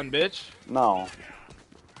 shotgun, bitch. No.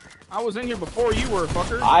 I was in here before you were,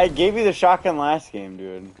 fucker. I gave you the shotgun last game,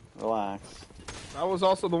 dude. Relax. I was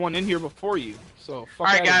also the one in here before you. So fuck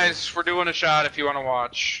Alright, outta here. guys, we're doing a shot if you want to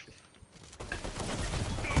watch.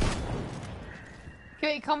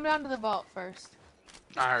 Okay, come down to the vault first.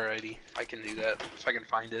 Alrighty, I can do that if I can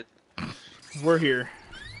find it. We're here.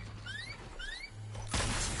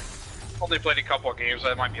 Only played a couple of games,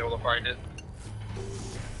 I might be able to find it.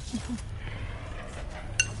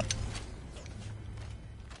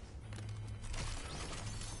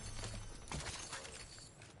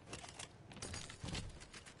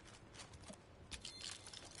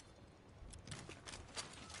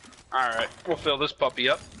 Alright, we'll fill this puppy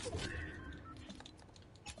up.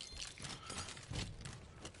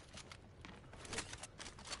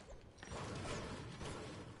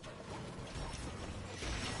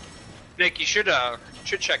 Nick, you should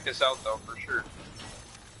check this out though for sure.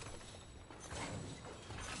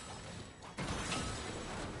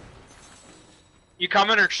 You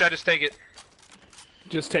coming or should I just take it?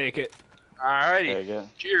 Just take it. Alrighty. Take it.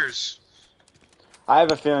 Cheers. I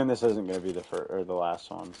have a feeling this isn't going to be the first or the last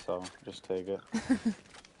one, so just take it.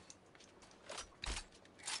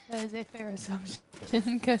 That is a fair assumption,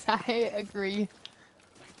 because I agree.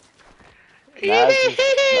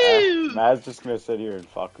 Maz's just going to sit here and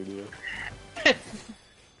fuck with you.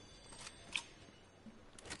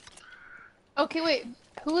 Okay, wait.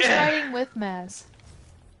 Who's riding with Maz?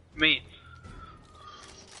 Me.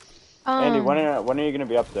 Andy, when are you going to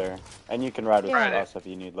be up there? And you can ride with Yeah. us if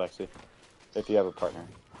you need, Lexi. If you have a partner.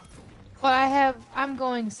 Well, I'm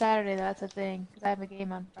going Saturday, that's the thing, because I have a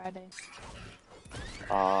game on Friday.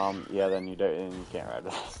 Yeah, then you can't ride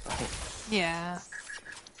with us. Yeah.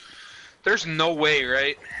 There's no way,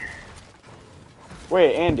 right?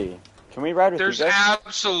 Wait, Andy, can we ride with There's you guys?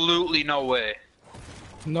 absolutely no way.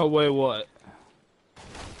 No way. What?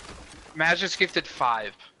 Maz just gifted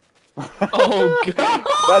 5. Oh God.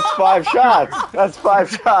 That's 5 shots! That's 5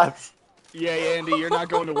 shots! Yeah, Andy, you're not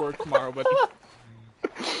going to work tomorrow, buddy.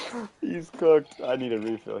 He's cooked. I need a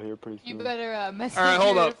refill here pretty You soon. better message All right,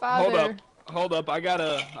 hold your up, father. Hold up, I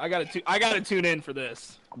gotta tune in for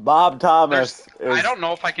this. Bob Thomas. I don't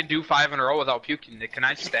know if I can do 5 in a row without puking. Can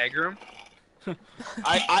I stagger him?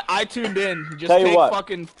 I tuned in. Just Tell you take what,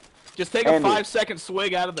 just take Andy, a 5-second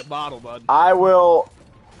swig out of the bottle, bud. I will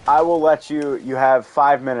let you. You have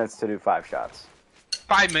 5 minutes to do 5 shots.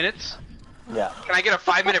 5 minutes? Yeah. Can I get a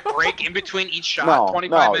 5-minute break in between each shot? No,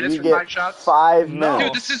 25 minutes you for get 5 shots? 5 No. minutes.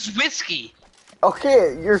 Dude, this is whiskey.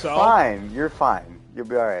 Okay, you're So? fine. You're fine. You'll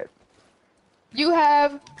be all right. You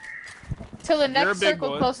have till the You're a next big circle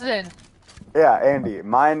boy. closes in. Yeah, Andy.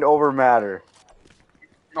 Mind over matter.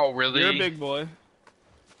 Oh, really? You're a big boy.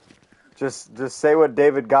 Just say what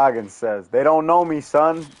David Goggins says. They don't know me,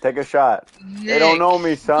 son. Take a shot. They don't know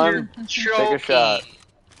me, son. You're Take a shot. joking.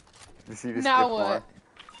 You see this Now stick what? more?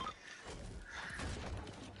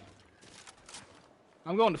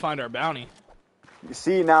 I'm going to find our bounty. You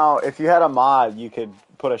see now, if you had a mod, you could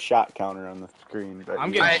put a shot counter on the screen. But I'm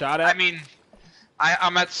you getting don't. shot at. I mean,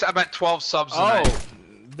 I'm at 12 subs Oh, tonight.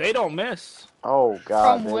 they don't miss. Oh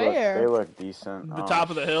God, From they where? Look, they look decent. The Oh,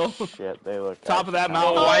 top of the hill. Shit, they look. Top of that actually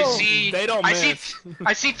mountain. Oh, kinda I good. see. They don't I miss.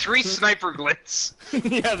 I see 3 sniper glints.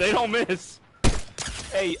 Yeah, they don't miss.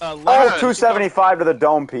 Hey, Oh, Lexi, 275 to the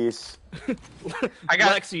dome piece. I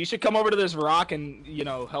got. Lexi, you should come over to this rock and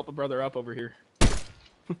help a brother up over here.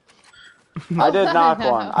 I did knock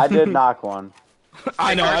one. I did knock one.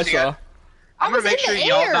 I know, I Marcy, saw. I'm gonna was make in sure the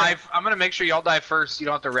y'all air. dive. I'm gonna make sure y'all die first. You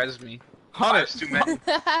don't have to res me. Hunter, Five's too many.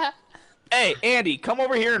 hey, Andy, come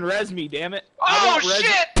over here and res me, damn it. I Oh won't res-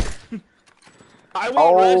 shit! I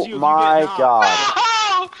won't res Oh you if my you get knocked. God.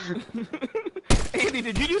 Oh! Andy,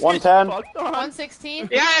 did you just 110? get fucked on? 116.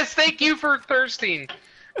 Yes, thank you for thirsting.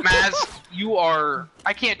 Maz, you are.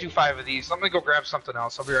 I can't do 5 of these. I'm gonna go grab something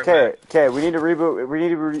else. I'll be right Okay, back. okay, we need to reboot. We need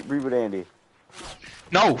to reboot Andy.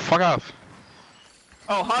 No, fuck off.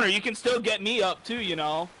 Oh, Hunter, you can still get me up too,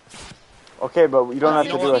 Okay, but you don't Oh, have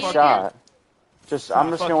you to know do what? a Fuck shot. Just, Nah, I'm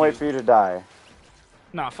just fuck gonna wait you. for you to die.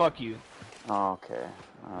 Nah, fuck you. Oh, okay.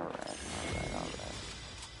 All right.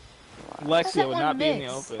 Lexi, I would one not be in the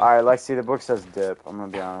mix? open. All right, Lexi. The book says dip. I'm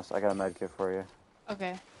gonna be honest. I got a med kit for you.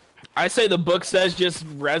 Okay. I say the book says just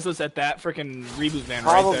res us at that freaking reboot van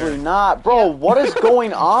right Probably there. not, bro. What is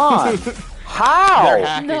going on? They're How?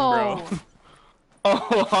 hacking, No. bro.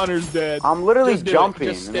 Oh, Hunter's dead. I'm literally Just do it. jumping,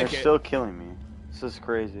 Just and they're stick it. still killing me. This is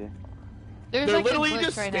crazy. There's They're like literally a glitch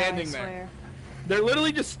just right now, I standing there. swear. They're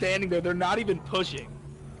literally just standing there. They're not even pushing.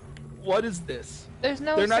 What is this? There's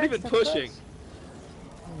no. They're not sense even to pushing. push.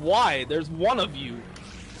 Why? There's one of you.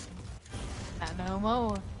 Not no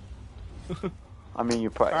more. I mean, you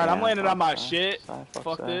probably. Alright, I'm yeah, landing on my fuck shit. that.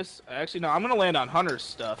 Fuck that. this. Actually, no, I'm gonna land on Hunter's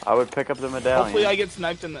stuff. I would pick up the medallion. Hopefully I get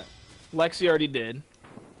sniped in the... Lexi already did.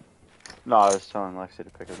 No, I was telling Lexi to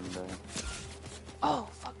pick up the medallion. Oh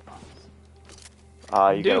fuck.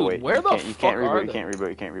 You Dude, gotta wait. where you the can't, you can't fuck are reboot. You they? can't reboot.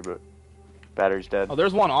 You can't reboot. Battery's dead. Oh,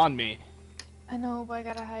 there's one on me. I know, but I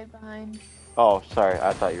gotta hide behind. Oh, sorry.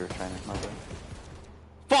 I thought you were trying to. My bad.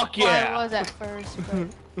 Fuck Well, yeah! I was at first,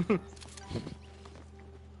 but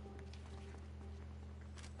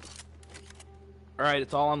Alright,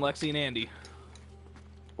 it's all on Lexi and Andy.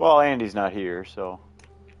 Well, Andy's not here, so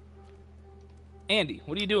Andy,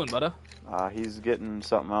 what are you doing, budda? he's getting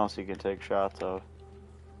something else he can take shots of.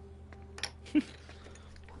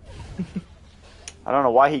 I don't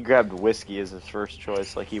know why he grabbed whiskey as his first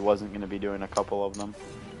choice, like he wasn't going to be doing a couple of them.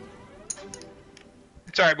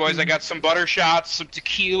 It's alright, boys. I got some butter shots, some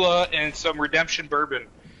tequila, and some redemption bourbon.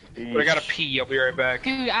 But I gotta pee. I'll be right back.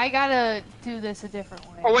 dude, I gotta do this a different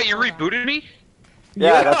way. Oh wait, you Hold on. rebooted me?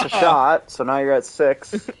 Yeah, that's a shot, so now you're at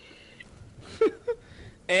 6.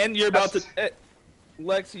 And you're about to...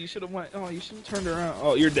 Lexi, you should have went... Oh, you should have turned around.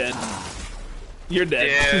 Oh, you're dead. You're dead.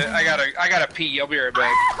 Yeah, I gotta pee. I'll be right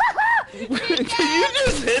back. Can you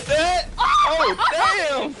just hit that? Oh,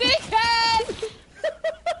 damn! Dickhead!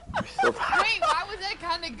 Still, Wait, why was that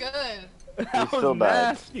kind of good? That still was bad.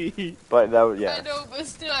 nasty. but that was, I yeah. know, but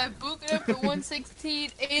still, I booked it up to 116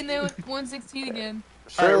 and then 116 again.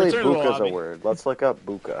 Surely return to the buka's a lobby. word. Let's look up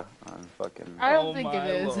buka on fucking I don't Oh think my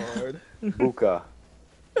it is. Lord. buka.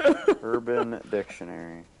 Urban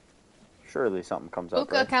Dictionary. Surely something comes up.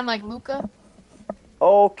 Luca, Right? kind of like Luca.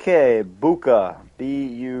 Okay, buka.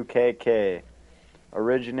 B-U-K-K.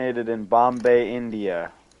 Originated in Bombay,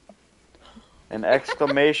 India. An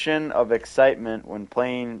exclamation of excitement when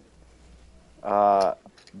playing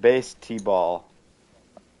base t-ball.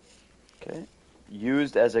 Okay.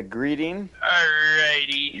 Used as a greeting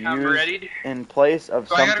Alrighty, I'm Used ready. in place of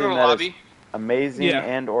So I gotta go something to the that is lobby. amazing Yeah.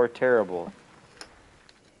 and or terrible.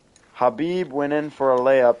 Habib went in for a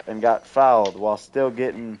layup and got fouled while still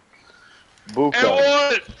getting And buka.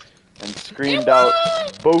 what? and screamed out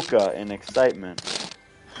 "Boca" in excitement.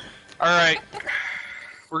 Alright.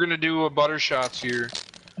 We're gonna do a butter shots here.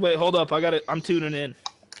 Wait, hold up. I got it. I'm tuning in.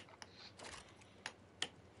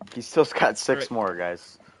 He's still got 6 more,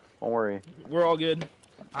 guys. Don't worry. We're all good.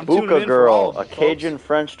 I'm tuning Buka in for all girl, of a you, Cajun folks.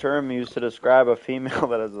 French term used to describe a female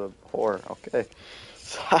that is a whore. Okay.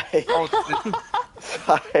 Sigh. Oh,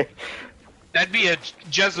 Sigh. that'd be a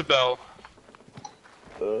Jezebel.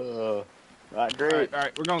 Not great.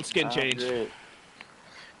 Alright, we're going skin Not change. great.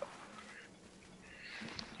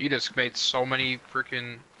 You just made so many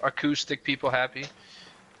freaking acoustic people happy.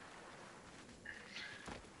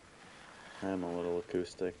 I'm a little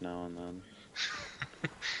acoustic now and then.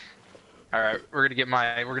 All right, we're gonna get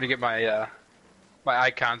my my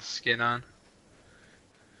icon skin on.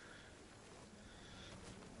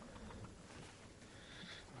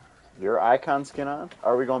 Your icon skin on?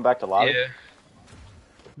 Are we going back to lobby? Yeah.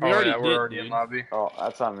 We Oh already yeah, we're did, already in dude. lobby. Oh,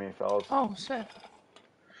 that's on me, fellas. Oh shit.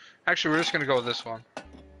 Actually, we're just gonna go with this one.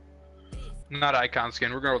 Not icon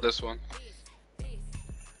skin. We're going with this one.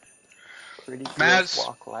 Pretty girls Maz.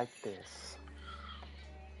 walk like this.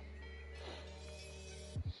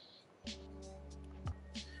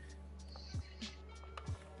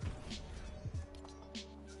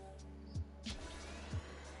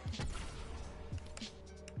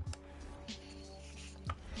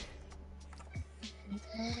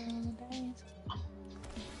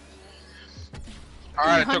 All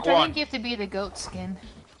right, I took Hunter, I one. think you have to be the goat skin.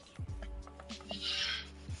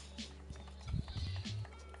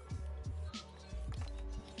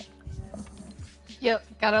 Yep,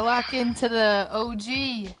 gotta lock into the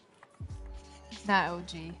OG. Not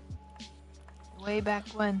OG. Way back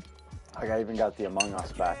when. I even got the Among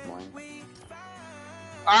Us back, man.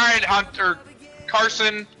 All right, Hunter,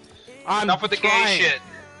 Carson. I'm Enough with the trying. gay shit.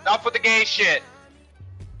 Enough with the gay shit.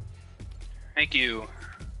 Thank you.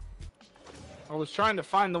 I was trying to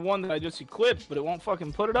find the one that I just equipped, but it won't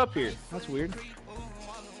fucking put it up here. That's weird.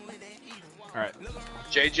 Alright.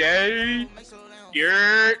 JJ.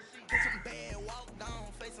 You're.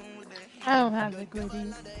 I don't have the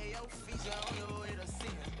goodies.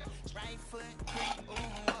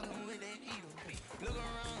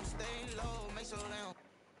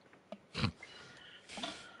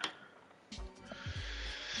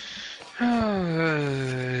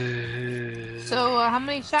 So, how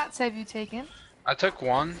many shots have you taken? I took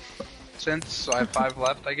one since, so I have 5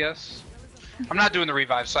 left, I guess. I'm not doing the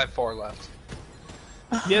revive, so I have 4 left.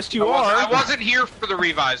 Yes, you I are. wasn't here for the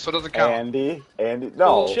revive, so it doesn't count. Andy,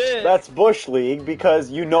 no, Bullshit. that's Bush League because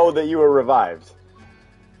you know that you were revived.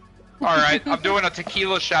 Alright, I'm doing a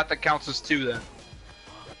tequila shot that counts as 2 then.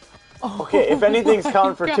 Okay, if anything's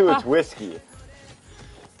counting for 2, it's whiskey.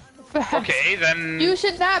 Okay, then. You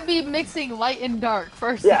should not be mixing light and dark,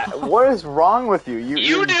 first Yeah, of all. what is wrong with you?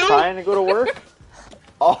 You're do? trying to go to work?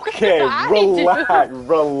 Okay, I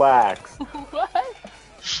relax. What?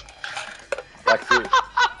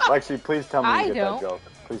 Lexi, please tell me I you get don't. that joke.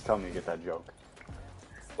 Please tell me you get that joke.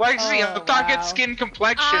 Lexi, Oh, I'm talking wow. skin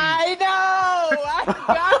complexion. I know! I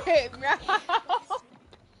got it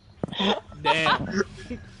now! Damn.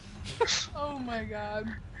 Oh my god.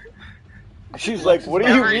 She's like, what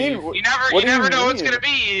do you mean? You What do never know mean? it's gonna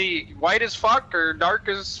be white as fuck or dark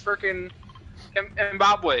as frickin'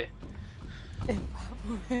 Zimbabwe.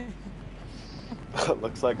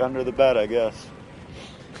 Looks like under the bed, I guess.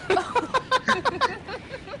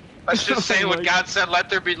 Let's just say when God said, "Let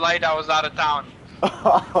there be light," I was out of town.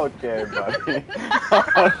 Okay, buddy.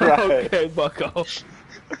 Alright. Okay, bucko.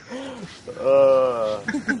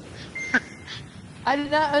 I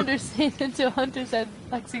did not understand until Hunter said,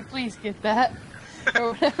 Lexi, please get that.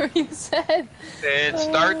 Or whatever you said. It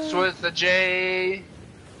starts with a J.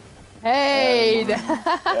 Hey!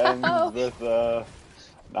 Ends with,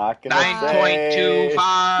 not gonna 9.25.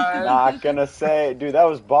 Not gonna say. Dude, that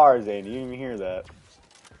was bars, Aiden. You didn't even hear that.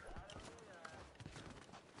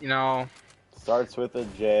 You know, Starts with a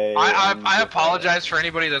J. I ends with a- apologize for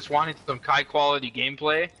anybody that's wanting some high quality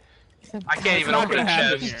gameplay. I can't It's even not open gonna a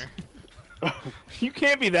happen chest. here. You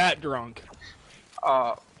can't be that drunk.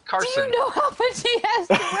 Do Carson. you know how much he has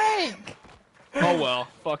to rank? Oh well,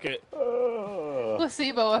 fuck it.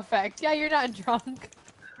 Placebo effect. Yeah, you're not drunk.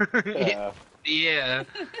 Yeah. Yeah.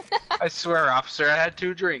 I swear, officer, I had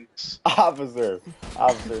 2 drinks. Officer,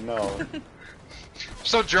 no. I'm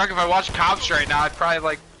so drunk, if I watch cops right now, I'd probably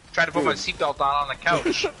like try to put my seatbelt on the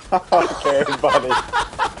couch. Okay, buddy.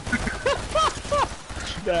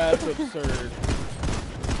 That's absurd.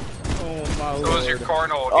 Oh my So lord. was your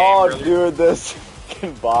cornhole game, Oh, really. dude, this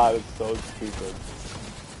fucking bot is so stupid.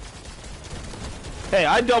 Hey,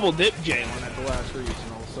 I double dipped Jalen at the last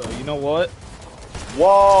regional, so you know what?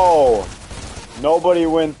 Whoa! Nobody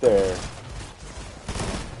went there.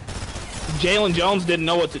 Jalen Jones didn't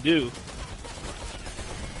know what to do.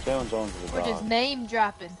 Jalen Jones is a We're dog. just name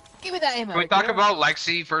dropping. Give me that ammo. Can we talk about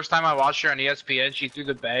Lexi? First time I watched her on ESPN, she threw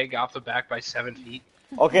the bag off the back by 7 feet.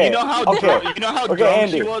 Okay. You know how drunk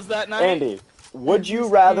Andy, she was that night? Andy, would you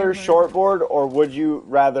rather shortboard or would you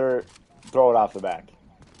rather throw it off the back?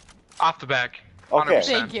 Off the back. Okay. 100%.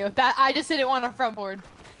 Thank you. That I just didn't want a front board.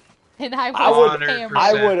 And I would- was hammered.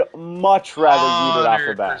 I would much rather eat it off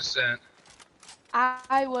the back. 100%.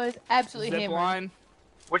 I was absolutely Zip hammered. line.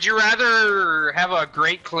 Would you rather have a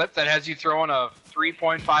great clip that has you throwing a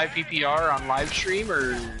 3.5 PPR on live stream,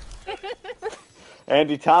 or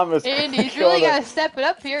Andy Thomas. Andy's really got to step it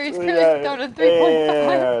up here. He's really throwing a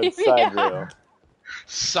 3.5 and side rail.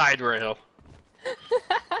 side rail?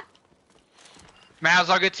 Maz,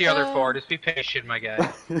 I'll get to the other four. Just be patient, my guy.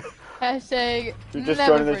 Hashtag You're just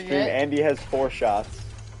never joining the stream. forget. Andy has 4 shots.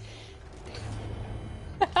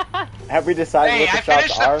 Have we decided Hey, what the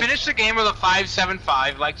shots are? I finished the game with a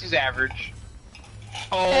 5.75, like his average.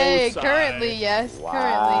 Oh, Hey, side. currently yes.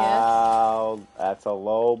 Wow, that's a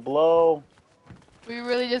low blow We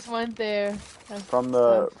really just went there. from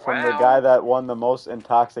the Wow. guy that won the most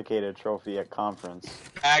intoxicated trophy at conference.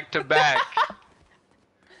 Back to back.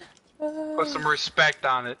 Put some respect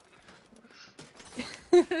on it.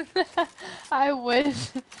 I wish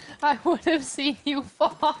I would have seen you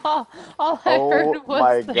fall. All I Oh heard was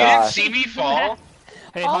my the You didn't gosh. see me fall?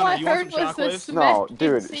 Hey, All I Hunter, you want heard some was the shockwaves? smack. No,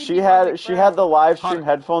 dude, and she see you on the had the live stream Hunter.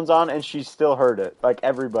 headphones on and she still heard it. Like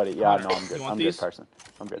everybody. Yeah, Hunter, no, I'm good. you want I'm good, these? Carson.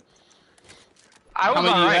 I'm good. I was How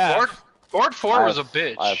many do you alright. have? Board 4 I was a have-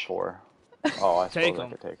 bitch. I have 4. Oh, I Take suppose I 'em.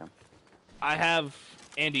 could take them. I have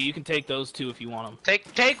Andy. You can take those two if you want them.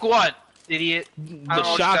 Take what, idiot? I The don't know what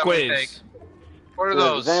you said we take. shockwaves. What are Dude,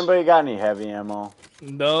 those? has anybody got any heavy ammo?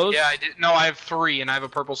 Those. Yeah, I did. No, I have 3, and I have a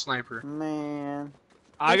purple sniper. Man,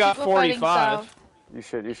 I We got should go fighting 45.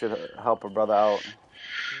 you should help a brother out.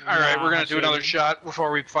 All right, Nah, we're I gonna do another shouldn't. shot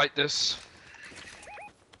before we fight this.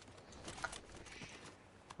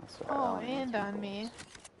 That's all right, I Oh, don't need and to on go. me.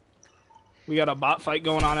 We got a bot fight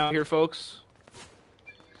going on out here, folks.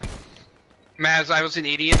 Maz, I was an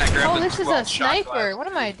idiot, and I grabbed Oh, the this is 12 a shot sniper. glass. What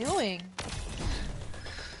am I doing?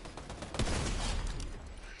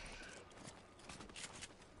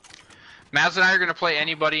 Maz and I are gonna play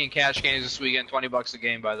anybody in cash games this weekend. $20 a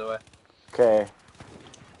game, by the way. Okay.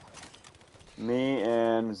 Me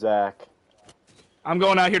and Zach. I'm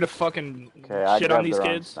going out here to fucking Okay, I shit grabbed on these the wrong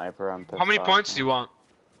kids. sniper. I'm pissed How many off. points do you want?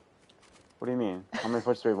 What do you mean? How many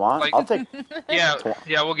points do we want? Like- I'll take Yeah, Tw-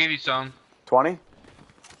 yeah, we'll give you some. 20.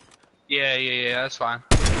 Yeah, that's fine.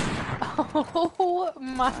 Oh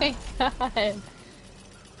my god.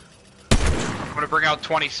 I'm gonna bring out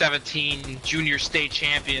 2017 Junior State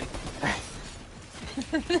Champion.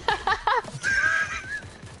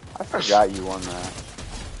 I forgot you won that.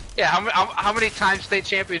 Yeah, how many times state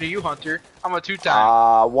champion are you, Hunter? I'm a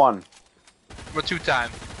 2-time. 1. I'm a 2-time.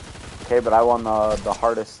 Okay, but I won the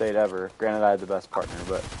hardest state ever. Granted, I had the best partner,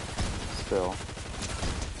 but still.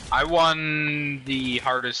 I won the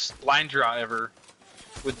hardest line draw ever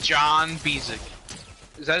with John Bezick.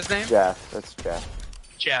 Is that his name? Jeff, that's Jeff.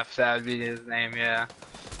 Jeff, that would be his name, yeah.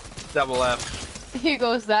 Double F. He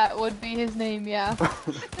goes, that would be his name, yeah.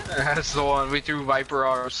 That's the one. We threw Viper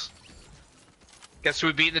R's. Guess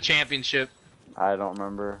who beat in the championship? I don't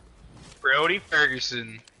remember. Brody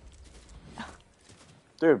Ferguson. Dude,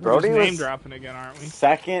 We're Brody just name was dropping again, aren't we?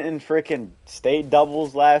 second in freaking state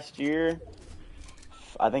doubles last year.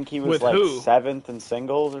 I think he was With like who? 7th in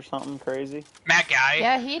singles or something crazy. Matt Guy.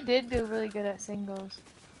 Yeah, he did do really good at singles.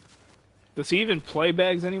 Does he even play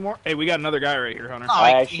bags anymore? Hey, we got another guy right here, Hunter. Oh, I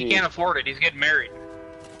he actually- can't afford it. He's getting married.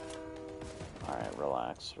 All right,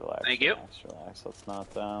 relax. Thank you. Relax.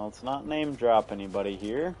 Let's not name drop anybody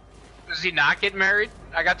here. Does he not get married?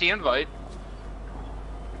 I got the invite.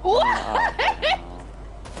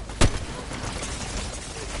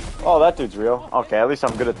 Oh, that dude's real. Okay, at least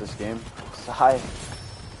I'm good at this game. Hi.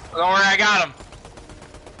 Don't worry, I got him.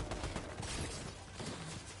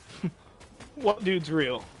 What dude's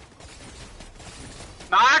real?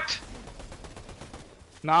 Knocked.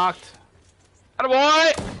 Knocked.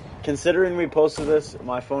 Attaboy. Considering we posted this,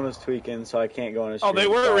 my phone is tweaking, so I can't go on his Oh, they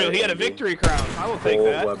stream. were Sorry, real. He had a Andy. victory crown. I will take Cole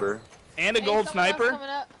that. Weber. And a gold sniper.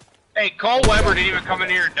 Hey, Cole Weber didn't even come in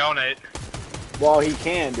here and donate. Well, he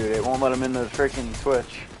can, dude. It won't let him in the freaking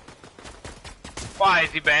Twitch. Why,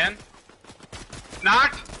 is he banned?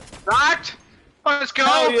 Knocked? Knocked? Let's go!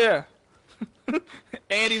 Oh yeah.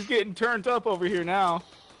 Andy's getting turned up over here now.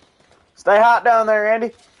 Stay hot down there,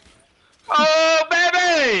 Andy. Oh,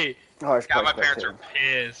 baby! Oh, it's God, my quite parents quick, are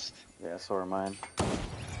too. pissed. Yeah, so are mine.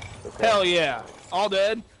 Okay. Hell yeah. All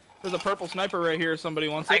dead. There's a purple sniper right here. Somebody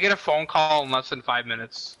wants it. I get a phone call in less than 5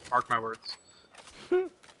 minutes. Mark my words.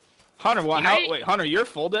 Hunter, what? You know Wait, Hunter, you're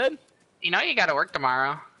full dead? You know you gotta work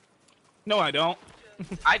tomorrow. No, I don't.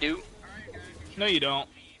 I do. No, you don't.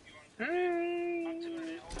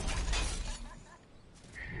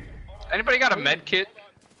 Anybody got a med kit?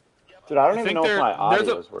 Dude, I don't even know if my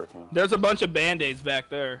audio is working. There's a bunch of band-aids back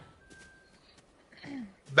there.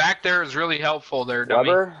 Back there is really helpful there, dummy.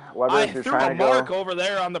 Weber, I if you're threw trying a to go... mark over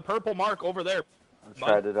there on the purple mark over there. I've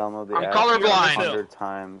tried to download the I'm app colorblind. 100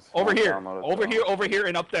 times. Over here. Download it Over here,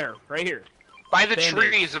 and up there. Right here. By the Band-Aid.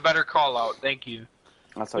 tree is a better call out. Thank you.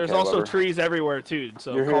 That's okay, There's also Weber. trees everywhere, too,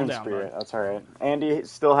 so You're here calm in down. spirit. Bud. That's alright. Andy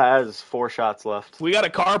still has 4 shots left. We got a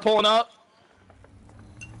car pulling up.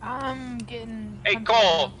 I'm getting. Hey,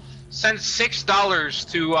 Cole, send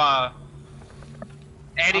 $6 to Andy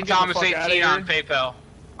I'm getting Thomas the fuck outta 18 on here. PayPal.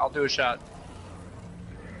 I'll do a shot.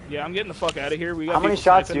 Yeah, I'm getting the fuck out of here. We got How many people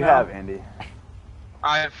shots do sniping you now. have, Andy?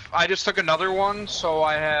 I just took another one, so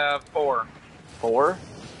I have 4. 4?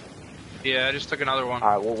 Yeah, I just took another one.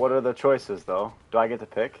 Alright, well, what are the choices, though? Do I get to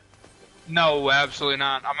pick? No, absolutely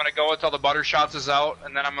not. I'm gonna go until the butter shots is out,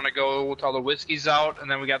 and then I'm gonna go until the whiskey's out, and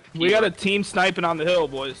then we got the We got a team sniping on the hill,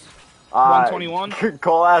 boys. Uh, 121?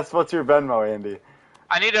 Cole asked, what's your Venmo, Andy?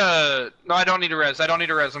 I need a... No, I don't need a res. I don't need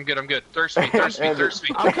a res. I'm good, I'm good. Thirst me, thirst me, Andy. thirst me.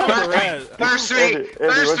 I'm coming to Thirst me, res. thirst me, Andy,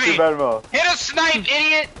 thirst what's me. your Venmo? Hit a snipe,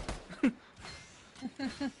 idiot!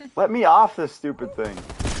 Let me off this stupid thing.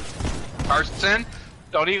 Carson,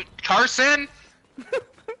 don't even... Carson?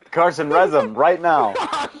 Carson, res him right now.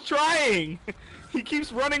 I'm trying. He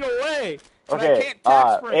keeps running away. And I Okay, can't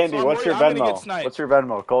tax sprint, Andy, so I'm what's your worried I'm gonna get Venmo? sniped. What's your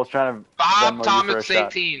Venmo? Cole's trying to Bob Venmo you for a Thomas shot.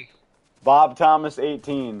 18. Bob Thomas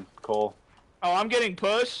 18, Cole. Oh, I'm getting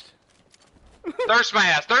pushed. Thirst my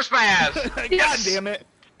ass, thirst my ass. God Yes. damn it.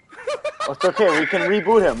 Oh, it's okay, we can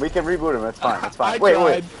reboot him. We can reboot him. It's fine, it's fine. I Wait,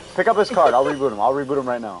 tried. pick up his card. I'll reboot him. I'll reboot him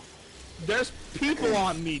right now. There's people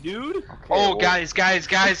on me, dude. Okay, Oh, well, guys.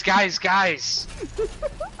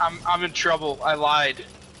 I'm in trouble. I lied.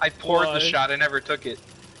 I poured the Why? shot. I never took it.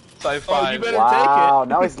 So I Oh, you 5. better Wow,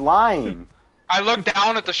 now he's lying. I looked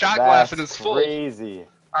down at the shot glass That's and it's full. crazy.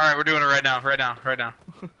 Alright, we're doing it right now.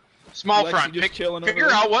 Small Lexi front. just chilling over Figure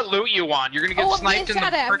there. out what loot you want. You're gonna get Oh, I'm sniped in getting the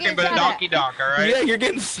shot at, I'm frickin' getting shot donkey donk, alright? Yeah, you're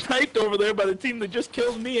getting sniped over there by the team that just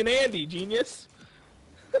killed me and Andy, genius.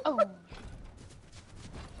 Oh.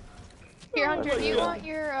 Here, Hunter, that's do you good. want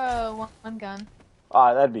your one gun?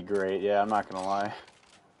 Ah, that'd be great. Yeah, I'm not gonna lie.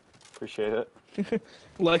 Appreciate it.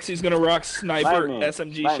 Lexi's gonna rock sniper Snipe me.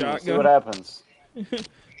 SMG Snipe me. shotgun. See what happens.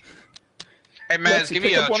 Hey, Maz, Lexi, give me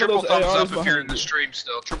pick up a one of triple those thumbs ARs up if you're behind in the you. stream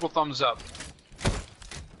still. Triple thumbs up.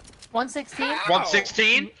 116?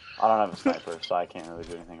 116? I don't have a sniper, so I can't really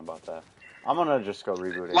do anything about that. I'm gonna just go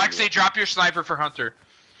reboot it. Lexi, drop your sniper for Hunter.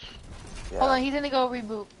 Yeah. Hold on, he's gonna go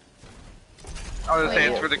reboot. I was gonna say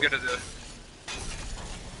Wait. it's for the good of the...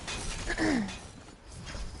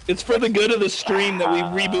 It's for the good of the stream that we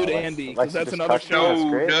reboot Lex- Andy, Lexi because that's just another touched me. shot. That's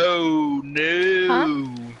great.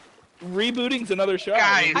 No. Rebooting's another shot.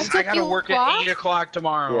 Guys, I I took gotta you work off? at 8 o'clock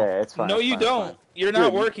tomorrow. Yeah, it's fine. No, it's you fine, it's don't. fine. You're not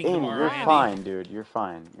Dude, working Andy, tomorrow, You're Andy. fine, dude. You're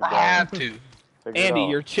fine. You're I fine. have to. Figure it Andy, out.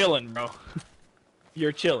 you're chilling, bro.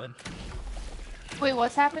 You're chilling. Wait,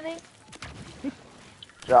 what's happening?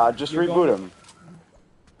 Just You're reboot going- him.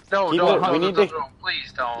 No, Keep don't, it- we don't, need don't, to- don't,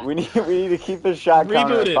 please don't. We need to keep the shot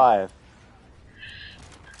counter Reboot at it. 5.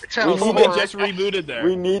 Tell Somebody me. just rebooted there.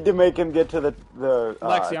 We need to make him get to the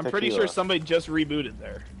Lexi, I'm pretty tequila. sure somebody just rebooted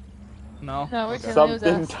there. No? No, we're Okay. chilling.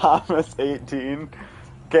 Something Thomas 18.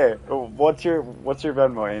 Okay, what's your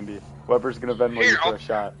Venmo, Andy? Weber's gonna Venmo Here, you for I'll- a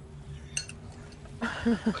shot.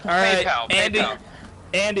 Alright, PayPal, Andy. PayPal.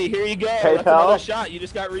 Andy, here you go. PayPal? That's another shot. You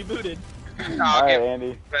just got rebooted. I'll Alright, give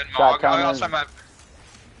Andy. Venmo. Shot I'll counter. send my...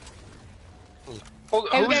 Hey,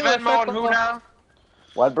 Who's we gotta go Venmo and circle. who now?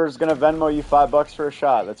 Weber's gonna Venmo you $5 for a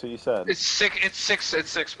shot. That's what you said. It's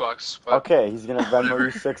 $6. But Okay, he's gonna Venmo Whatever.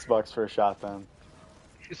 you $6 for a shot then.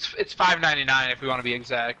 it's $5.99 if we want to be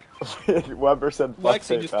exact. Weber said fuck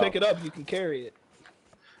Lexi, just PayPal. pick it up. You can carry it.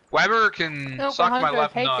 Weber can No, suck my 100,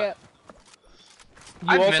 left take nut. it. You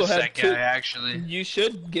I also miss have that two. guy actually. You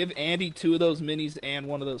should give Andy 2 of those minis and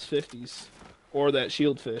 1 of those 50s. Or that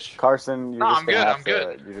shield fish. Carson, you're No, just I'm gonna good, have I'm to,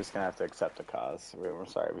 good. You're just gonna have to accept the cause. We're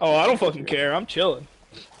sorry. we Oh, can't I don't get fucking you. care. I'm chilling.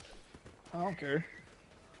 I don't care.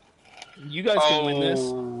 You guys can win this.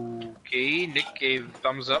 Okay, Nick gave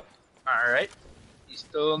thumbs up. All right, he's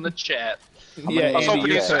still in the chat. Yeah, many I was, Andy, hoping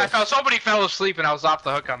you're you he, have? I was hoping he fell asleep and I was off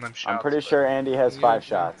the hook on them shots. I'm pretty but- sure Andy has Yeah. 5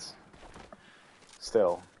 shots.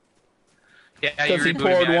 Still. Yeah, you because he rebooted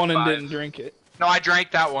poured me at one and 5. didn't drink it. No, I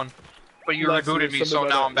drank that one, but you Lexi, rebooted me, so somebody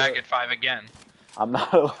now better- I'm back yeah. at 5 again. I'm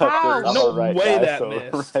not elected. How? I'm No a right way guy, that so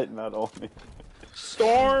missed. right not only.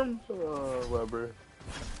 Storm. Oh, Weber.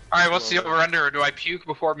 Alright, what's the over-under? Do I puke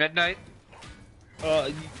before midnight?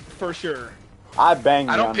 For sure. I bang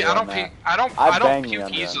the I don't under puke. I on don't that. puke. I don't bang the puke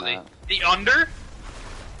under on easily. that. The under?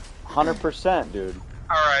 100%, dude.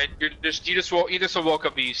 Alright, you just woke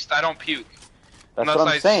a beast. I don't puke. That's what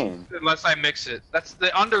I'm saying. Unless I mix it. That's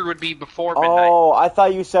the under would be before midnight. Oh, I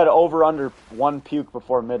thought you said over under 1 puke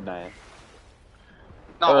before midnight.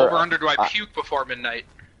 No, or, over under do I puke before midnight?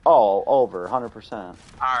 Oh, over 100%.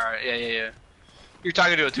 Alright, yeah. You're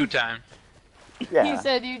talking to a 2-time. Yeah. You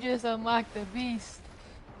said you just unlocked the beast.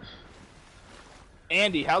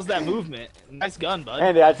 Andy, how's that movement? Nice gun, bud.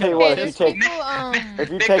 Andy, I tell you what, Hey, if you take people, if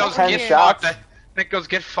you Nick take goes, 10 get shots, fucked. Nick goes,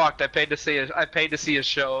 get fucked. I paid to see his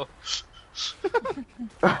show.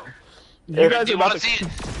 You guys Do are you want about to see? Do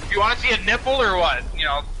you want to see a nipple or what? You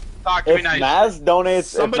know, talk to if me nice. Maz donates,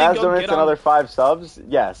 Somebody go donates get on- another 5 subs,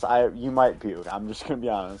 yes, you might puke. I'm just gonna be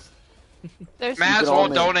honest. there's Maz can won't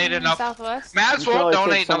only- donate in enough. Southwest. Maz You can won't only take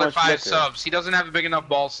donate so another much 5 liquor. subs. He doesn't have a big enough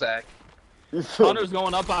ball sack. Hunter's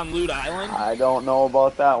going up on Loot Island. I don't know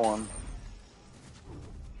about that one.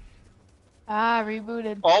 Ah,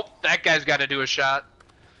 rebooted. Oh, that guy's got to do a shot.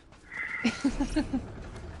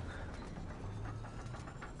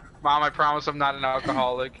 Mom, I promise I'm not an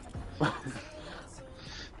alcoholic.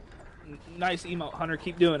 Nice emote, Hunter.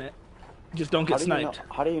 Keep doing it. Just don't get sniped.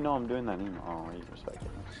 How do you know I'm doing that email? Oh, you respect it.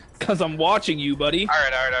 Cause I'm watching you, buddy. All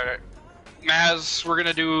right. Maz, we're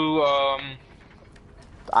gonna do.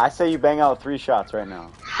 I say you bang out 3 shots right now.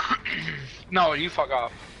 No, you fuck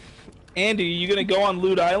off. Andy, you gonna go on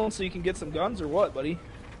Loot Island so you can get some guns or what, buddy?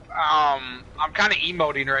 I'm kind of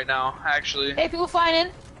emoting right now, actually. Hey, people flying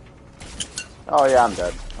in. Oh yeah, I'm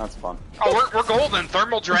dead. That's fun. Oh, we're golden.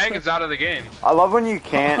 Thermal Dragon's out of the game. I love when you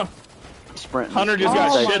can't sprint. in Hunter this just game.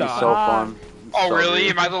 got It's shit actually on. so fun. Oh, So really?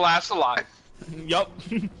 good. Am I the last alive? Yup.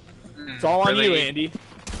 It's all on you, Really? Andy.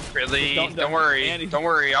 Really? Don't- Don't worry. Andy. Don't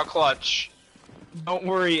worry. I'll clutch. Don't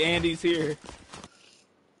worry, Andy's here.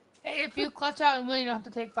 Hey, if you clutch out and win, you don't have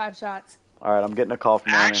to take 5 shots. All right, I'm getting a call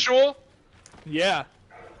from Ronnie. Actual? Yeah.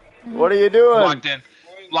 What are you doing? Locked in.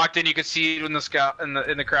 Locked in. You can see it in the scout in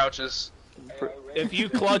the crouches. If you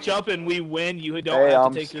clutch up and we win, you don't Hey, have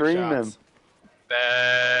I'm to take streaming. your shots.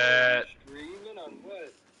 Bet.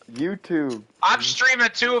 YouTube. I'm streaming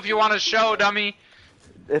too. If you want to show, dummy.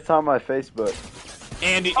 It's on my Facebook.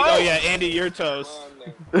 Andy, oh yeah, Andy, you're toast.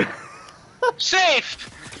 Safe.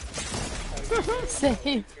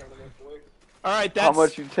 Safe. All right, that's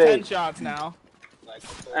much you 10 take? shots now.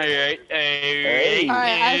 Alright. Hey.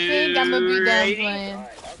 Alright, I think I'm gonna be done playing.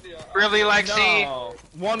 Really, Lexi? No,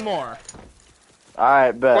 one more. All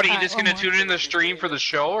right, bet. What are you Alright, just one gonna more. tune in the stream for the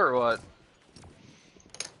show or what?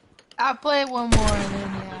 I'll play one more and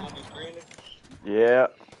then Yeah.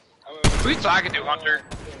 Who are you talking to, Hunter?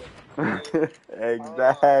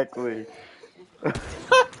 Exactly.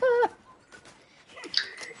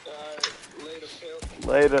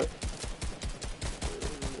 Later.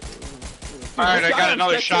 Alright, I This guy got I'm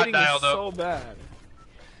another shot spectating dialed is up. So bad.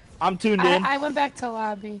 I'm tuned in. I went back to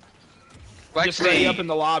lobby. Just ready up in Lexi,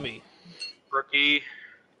 the lobby. rookie.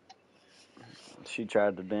 She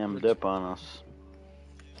tried to damn dip on us.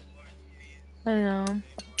 I know.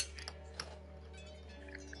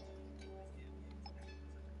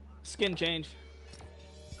 Skin change.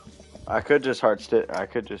 I could just I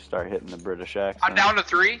could just start hitting the British accent. I'm down to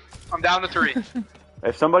 3. I'm down to 3.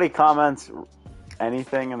 If somebody comments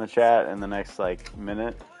anything in the chat in the next like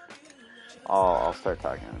minute, I'll start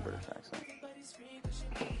talking in a British accent.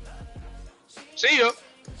 See ya.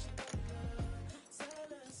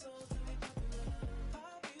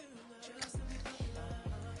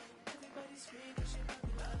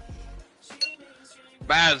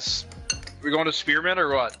 Baz, we going to Spearmint or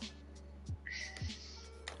what?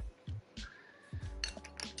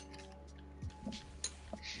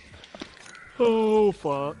 Oh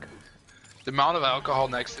fuck. The amount of alcohol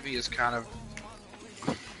next to me is kind of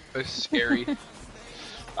it's scary.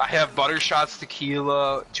 I have butter shots,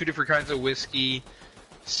 tequila, 2 different kinds of whiskey,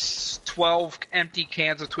 12 empty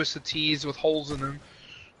cans of Twisted Teas with holes in them.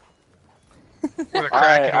 Where the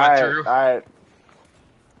Kraken went through. Alright.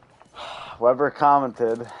 Weber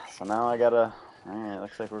commented, so now I gotta. Alright,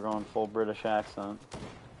 looks like we're going full British accent.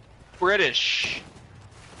 British.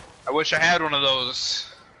 I wish I had one of those.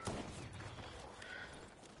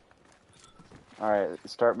 Alright,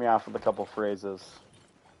 start me off with a couple phrases.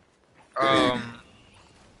 Are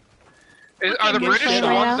the Give British shit the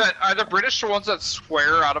on. ones that are the British the ones that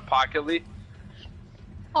swear out of pocketly?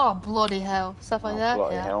 Oh, bloody hell. Stuff like that?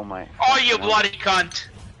 Bloody Yeah. hell, mate. Oh, you bloody cunt!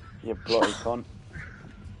 You bloody cunt.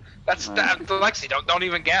 That's Lexi. Don't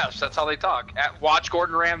even guess. That's how they talk. Watch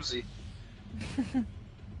Gordon Ramsay. It's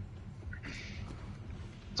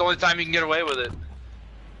the only time you can get away with it.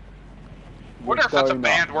 Wonder if that's a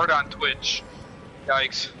banned word on Twitch.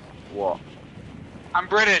 Yikes. What? I'm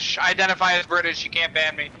British. I identify as British. You can't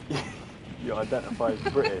ban me. You identify as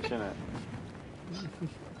British, innit?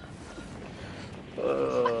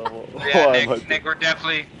 Yeah, Nick, we're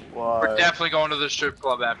definitely going to the strip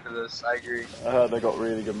club after this. I agree. I heard they got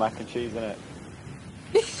really good mac and cheese in it.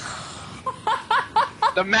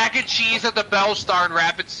 The mac and cheese at the Bell Star in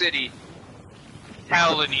Rapid City.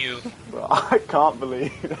 Telling you. Bro, I can't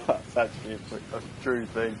believe that's actually a true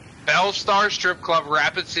thing. Bell Star Strip Club,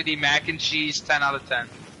 Rapid City, mac and cheese, 10 out of 10.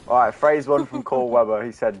 Alright, phrase one from Cole Weber.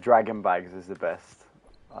 He said dragon bags is the best.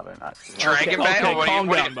 I don't actually. Dragon bag?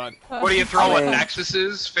 Okay, What are you throwing?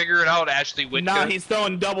 Nexuses? Figure it out, Ashley Whitcomb. Nah, he's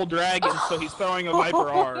throwing double dragons, so he's throwing a Viper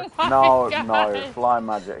R. No, flying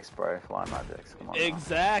magics, bro. Flying magics. Come on.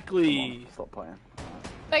 Exactly. Come on, stop playing.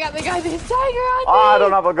 They got the guy this tiger on me. I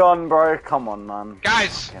don't have a gun, bro. Come on, man.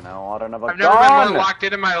 Guys, You know, I don't have a gun. I've never been more locked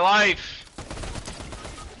in my life.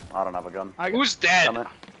 I don't have a gun. Who's dead? Damn it.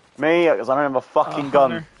 Me, because I don't have a fucking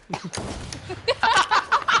gun.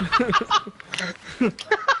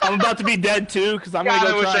 I'm about to be dead too, because I'm gonna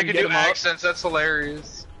go I wish try I and could get do him up. accents. That's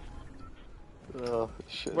hilarious.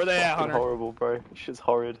 Shit's Where they at, fucking Hunter? horrible, bro. Shit's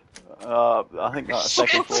horrid. I think that's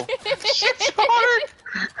second floor. Shit's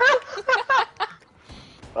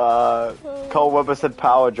hard. Cole Weber said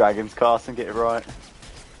power dragons, Carson, get it right.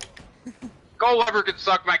 Cole Weber could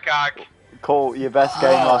suck my cock. Cole, your best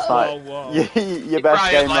game last night. whoa. Your best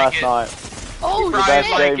probably game like last it. night. Oh, Your best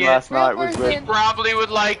like game it. last night was with Person. Probably would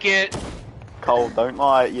like it. Cole. Don't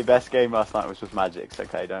lie. Your best game last night was with Magics.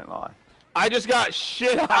 Okay, don't lie. I just got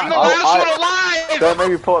shit I'm the on. last one alive. Don't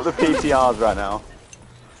maybe put up the PTRs right now.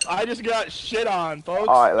 I just got shit on, folks.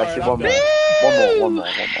 All right, let's do one more. One more.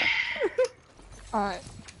 Alright.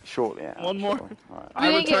 Shortly, yeah. One more? Shortly. All right. I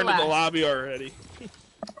We didn't get returned to the last. lobby already.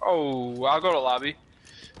 Oh, I'll go to lobby.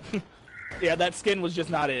 Yeah, that skin was just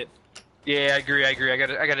not it. Yeah, I agree. I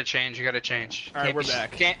gotta change. I gotta change. All right, we're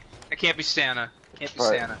back. I can't be Santa. Can't be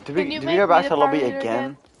Right. Santa. Did we Can you go make back me to the lobby moderator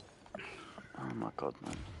again? Oh my god,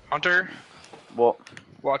 man. Hunter, What?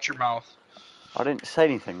 watch your mouth. I didn't say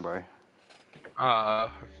anything, bro.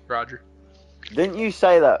 Roger. Didn't you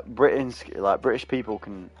say that British people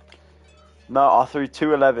can? No, I threw 2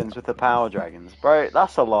 11s with the power dragons, bro.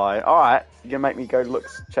 That's a lie. All right, you're gonna make me go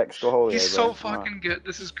check Scoholio. He's so bro. fucking good.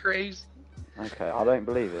 This is crazy. Okay, I don't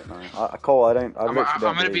believe it, man. Cole, I don't. I'm literally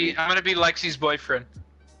don't gonna believe be Lexi's boyfriend.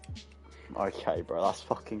 you. Okay, bro, that's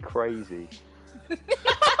fucking crazy.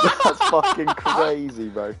 That's fucking crazy,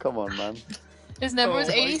 bro. Come on, man. His number was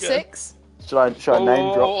Oh my 86. Should I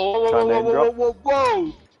name drop? Should I name drop?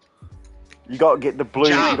 Whoa! You gotta get the blue.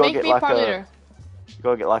 John, You gotta Make get me like part a. leader. You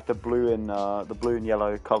gotta get like the blue and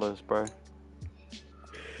yellow colors, bro.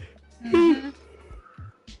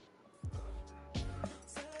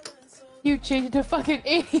 You changed to fucking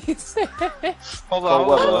 86. Hold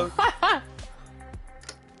Oh, on.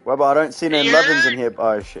 Well, but I don't see no Here. 11s in here.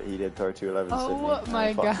 Oh shit, he did throw 2 11s. Oh didn't he?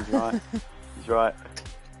 my fuck, God. He's right. He's right.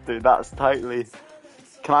 Dude, that's totally.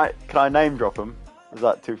 Can I name drop him? Is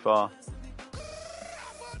that too far?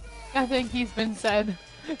 I think he's been said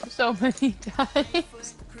so many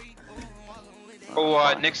times.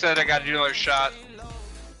 Oh, Nick said I gotta do another shot.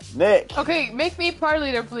 Nick. Okay, make me part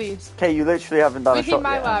leader, please. Okay, you literally haven't done a Within shot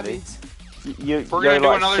my yet, Andy. lobbies. We're gonna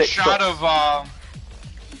do another shot of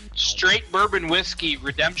straight bourbon whiskey,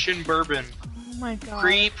 Redemption Bourbon, Oh my god.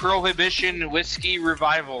 pre-prohibition whiskey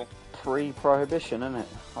revival. Pre-prohibition, isn't it?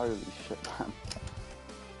 Holy shit, man.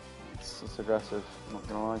 It's aggressive. I'm not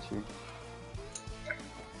gonna lie to you.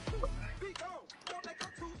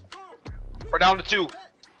 We're down to 2.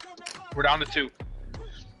 We're down to 2.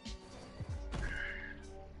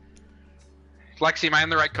 Lexi, am I in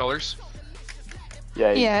the right colors?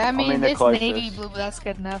 Yeah. Yeah, I mean, the it's closest. navy blue, but that's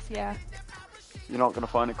good enough, yeah. You're not gonna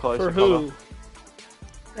find it closer. For who?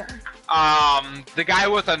 The guy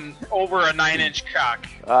with over a 9-inch cock.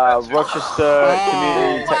 Rochester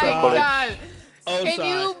Community Oh Technical my College. god! Oh, Can sorry.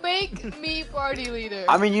 you make me party leader?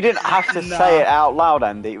 I mean, you didn't have to Nah. say it out loud,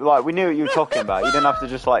 Andy. Like, we knew what you were talking about. You didn't have to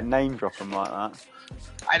just, like, name drop him like that.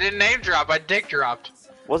 I didn't name drop, I dick dropped.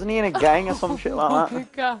 Wasn't he in a gang or some shit Oh like my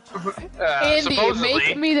that? god. Andy, Supposedly.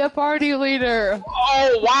 make me the party leader.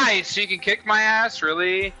 Oh, why? So you can kick my ass?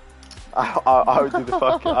 Really? I would do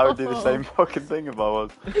I would do the same fucking thing if I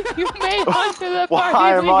was. You made us to the party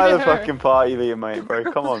Why am leader. I the fucking party leader, mate, bro?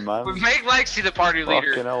 Come on, man. Make Lexi the party leader.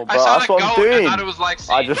 Fucking hell, I bro, saw that's the what I'm goat and doing. I thought it was Lexi.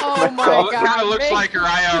 I just Oh messed my up. It God. kind of looks make- like her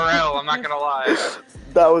IRL, I'm not gonna lie.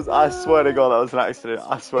 That was, I swear to God, that was an accident.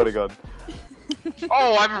 I swear to God.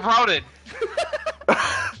 Oh, I'm routed.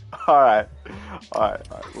 Alright.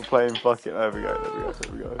 We're playing fucking. There we go.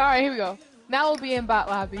 Alright, here we go. Now we'll be in bot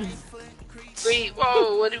lobby. Wait,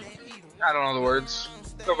 whoa, what do... I don't know the words.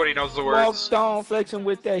 Nobody knows the words. Walked on flexing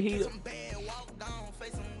with that heat.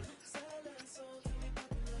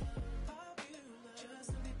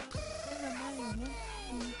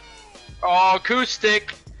 Oh,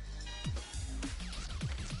 acoustic.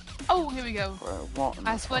 Oh, here we go. Bro, what in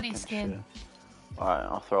My the sweaty fucking skin. shit? Alright,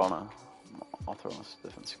 I'll throw on a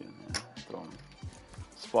different skin. Yeah. Throw on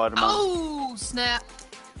Spider-Man. Oh, snap.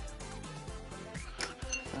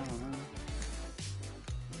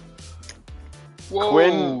 Whoa,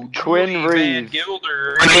 Quinn Julie Van Reeves.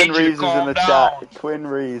 Gilder. I Quinn need you to Reeves is in calm the down. chat. Quinn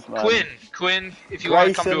Reeves, man. Quinn, if you want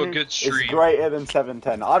to come to a good stream. Is greater than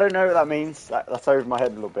 710. I don't know what that means. That's over my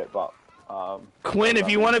head a little bit, but Quinn, if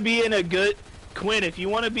you want to be in a good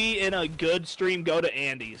stream, go to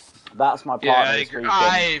Andy's. That's my partner.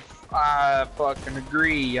 Yeah, I fucking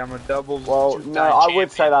agree. I'm a double. Well, no, I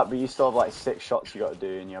would say that, but you still have like 6 shots you got to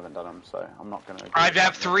do, and you haven't done them, so I'm not gonna. I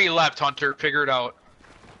have 3 left, Hunter. Figure it out.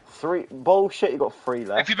 3 bullshit. You got 3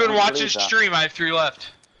 left. If you've been watching stream, I have 3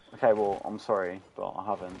 left. Okay, well, I'm sorry, but I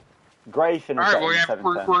haven't. Grayfin is Alright, we're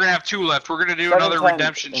gonna have 2 left. We're gonna do another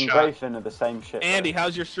redemption and shot. Grayfin are the same shit. Andy, bro.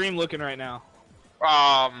 how's your stream looking right now?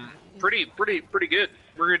 Pretty good.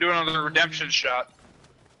 We're gonna do another redemption shot.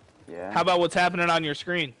 Yeah. How about what's happening on your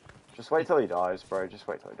screen? Just wait till he dies, bro. Just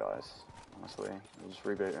wait till he dies. Honestly, we'll just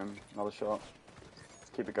reboot him. Another shot.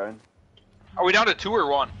 Keep it going. Are we down to 2 or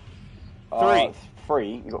 1? 3.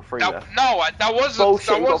 3. You got 3 left. No, that wasn't.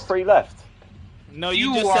 Bullshit. You got 3 left. No,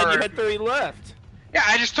 you just said you had 3 left. Yeah,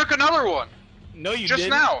 I just took another one. No, you just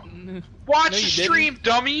didn't. now. Watch No, the you stream,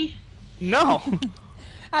 dummy. No.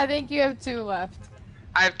 I think you have 2 left.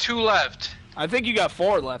 I have 2 left. I think you got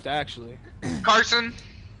 4 left, actually. Carson.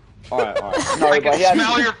 Alright. No, I but can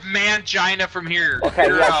smell your mangina from here. Okay,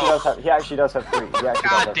 he actually does have 3.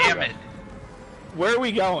 God damn it. Where are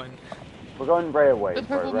we going? We're going railway. The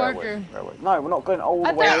purple marker. Railway. No, we're not going all the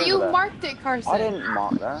I way thought over you there. marked it, Carson. I didn't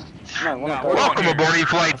mark that. No, we're not No, going. Welcome aboard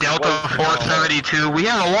Flight Delta 472. We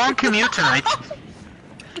have a long commute tonight.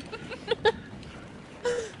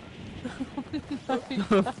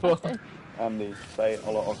 Andy, say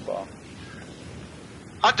Allah Akbar.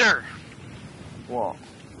 Hunter, What?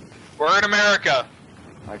 we're in America.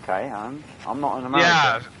 Okay, and I'm not in America.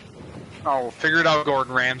 Yeah. Oh, figure it out,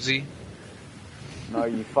 Gordon Ramsay. No,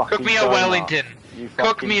 you fucking Cook me a donut. Wellington. You Cook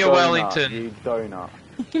fucking me a donut, Wellington. You donut.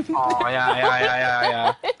 Oh,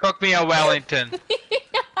 yeah. Cook me a Wellington.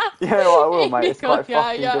 Yeah, well, I will, mate. It's quite Yeah,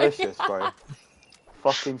 fucking yeah. delicious, bro.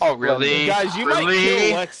 Fucking Oh, really? splendid. Guys, you might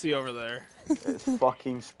kill Lexi over there. It's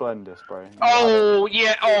fucking splendid, bro. Oh,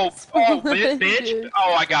 yeah. Oh, bitch.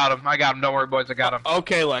 Oh, I got him. Don't worry, boys. I got him.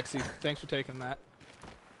 Okay, Lexi. Thanks for taking that.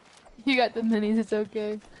 You got the minis, it's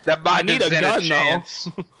okay. That I bot need didn't a stand gun, a chance.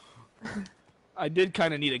 though. I did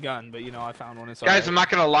kind of need a gun, but you know, I found one. It's Guys, I'm not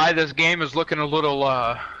gonna lie. This game is looking a little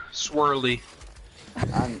swirly.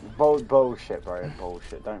 And bullshit, bro.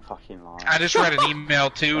 Bullshit. Don't fucking lie. I just read an email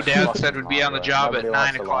too. Dad said we'd be on the Bro. job Nobody at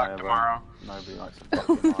likes 9 a o'clock liar, bro. tomorrow. Nobody likes a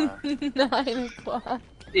fucking liar. 9 o'clock.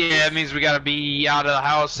 Yeah, it means we gotta be out of the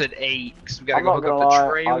house at 8 because we gotta I'm go not hook gonna up the lie, I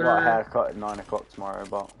trailer. got a haircut at 9 o'clock tomorrow,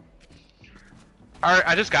 but... Alright,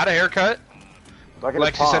 I just got a haircut. Do I get a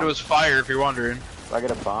Lexi said it palm? was fire. If you're wondering, Do I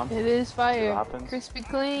get a palm? It is fire. what happens. Crispy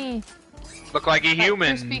clean. look like a Krispy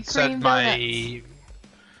human. Kreme Said my.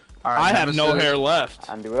 I have no hair left.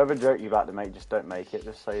 Andy, whatever joke you're about to make, just don't make it.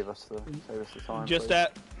 Just save us the time. Just please.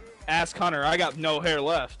 ask Hunter. I got no hair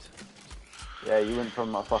left. Yeah, you went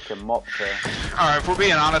from a fucking mop to... Alright, if we're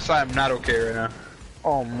being honest, I am not okay right now.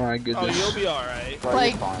 Oh my Oh, goodness. you'll be alright. Bro,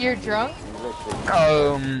 Like, fine, you're Andy. drunk? You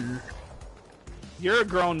literally- You're a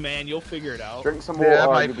grown man. You'll figure it out. Drink some Yeah,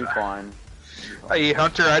 water, my- you'll be fine. Hey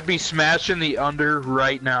Hunter, I'd be smashing the under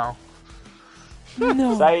right now.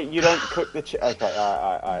 No. Say you don't cook the Okay,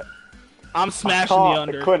 alright. I'm smashing the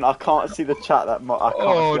under. Quinn, I can't see the chat I can't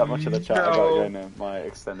Oh, see that much of the chat. I gotta no. go now. My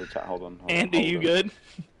extended chat. Hold on. Andy, you on. good?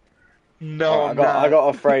 No, I got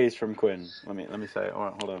a phrase from Quinn. Let me say it.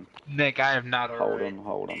 Alright, hold on. Nick, I am not Hold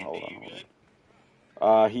alright.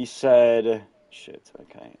 on. He said... Shit,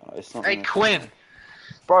 okay. It's not... Hey gonna- Quinn,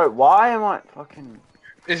 Bro, why am I fucking...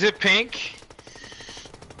 is it pink?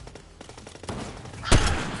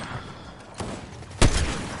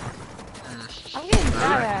 I'm getting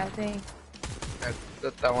shot at, I think.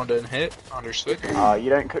 That one didn't hit. Understood. You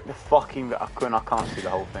don't cook the fucking... Quinn, I can't see the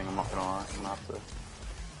whole thing. I'm not gonna lie. I'm gonna have to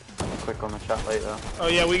click on the chat later. Oh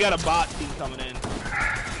yeah, we got a bot team coming in.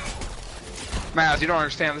 Maz, you don't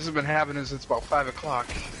understand. This has been happening since about 5 o'clock.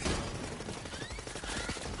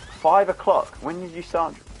 5 o'clock? When did you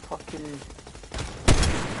start fucking...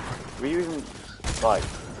 Were you even, like,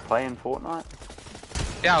 playing Fortnite?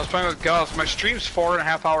 Yeah, I was playing with Gus. My stream's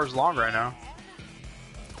 4.5 hours long right now.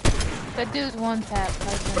 That dude's one tap.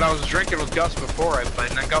 But I was drinking with Gus before I played,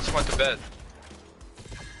 and then Gus went to bed.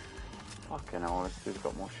 Fucking hell, this dude's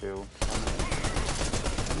got more shield.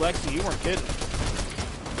 Lexi, you weren't kidding.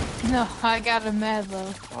 No, I got him mad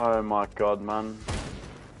though. Oh my god, man.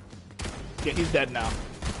 Yeah, he's dead now.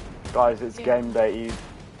 Guys, it's game day Eve.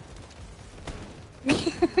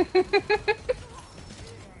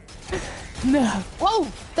 No. Whoa!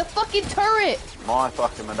 The fucking turret! My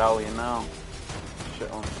fucking medallion now. Shit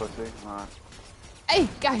on pussy. Alright. Hey,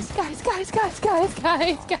 guys.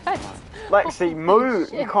 Lexi,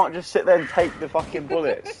 move! You can't just sit there and take the fucking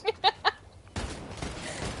bullets.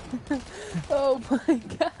 Oh my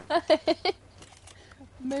god.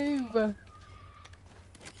 Move.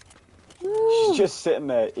 She's just sitting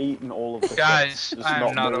there eating all of the Guys, just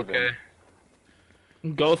I'm not moving. okay.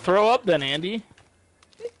 Go throw up then, Andy.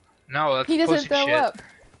 No, that's He doesn't pussy throw shit. up.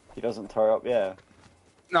 He doesn't throw up, yeah.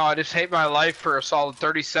 No, I just hate my life for a solid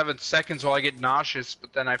 37 seconds while I get nauseous,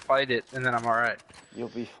 but then I fight it, and then I'm alright. You'll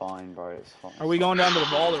be fine, bro. It's fine. Are we going down to the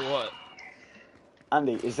vault or what?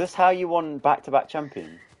 Andy, is this how you won back-to-back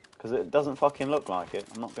champion? Because it doesn't fucking look like it.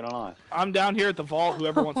 I'm not gonna lie. I'm down here at the vault.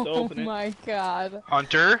 Whoever wants to open Oh it. my god.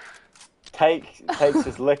 Hunter? Takes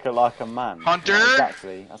his liquor like a man. Hunter? Yeah,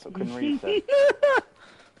 exactly. That's what Quinn Reed said.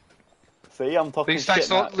 See, I'm At talking least shit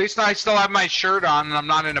now. at least I still have my shirt on, and I'm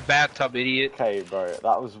not in a bathtub, idiot. Okay, bro.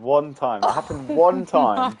 That was one time. That happened one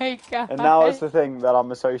time. Oh my god. And now it's the thing that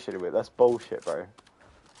I'm associated with. That's bullshit, bro.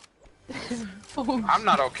 I'm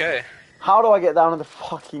not okay. How do I get down to the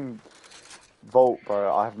fucking vault,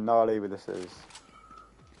 bro? I have no idea where this is.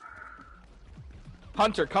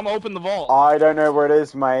 Hunter, come open the vault. I don't know where it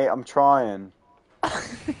is, mate. I'm trying.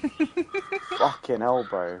 Fucking hell,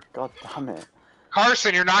 bro. God damn it.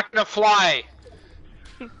 Carson, you're not gonna fly.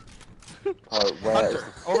 Oh, where Hunter, is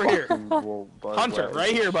the over here. fucking vault, bro? Hunter, Where is right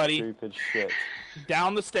this here, buddy. Stupid shit.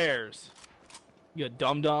 Down the stairs. You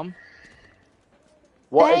dum-dum.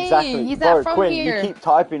 What Dang, exactly? he's Bro, not from Quinn, here. you keep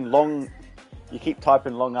typing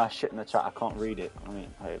long ass shit in the chat. I can't read it. I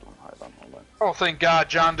mean, hold on. Oh, thank God.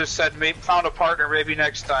 John just said, found a partner, maybe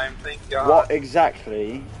next time. Thank God. What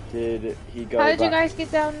exactly did he go How did back you guys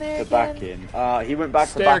get down there to again? back in? He went back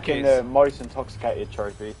for back in Staircase. the most intoxicated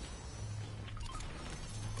trophy.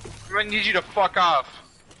 I'm gonna need you to fuck off.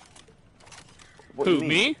 What do Who, you mean,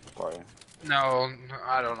 me? Bro? No,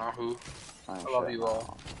 I don't know who. I love you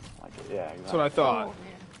all. Yeah, exactly. That's what I thought. Oh, man.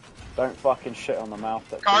 Don't fucking shit on the mouth.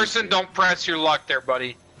 That Carson, feeds you. don't press your luck there,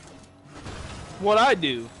 buddy. What I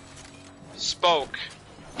do? Spoke.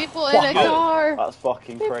 People in a Fuck. car. That's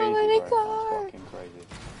fucking People crazy, in a bro. car. That's fucking crazy.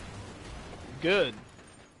 Good.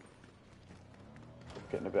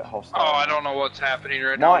 Getting a bit hostile. Oh, I don't know what's happening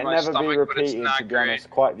right now. Might in my never be stomach, but it's repeated, not to be great. honest.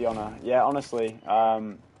 Quite the honour. Yeah, honestly.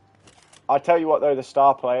 I tell you what though, the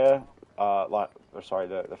star player,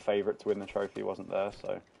 the favourite to win the trophy wasn't there.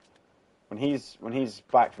 So when he's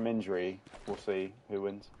back from injury, we'll see who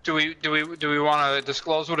wins. Do we want to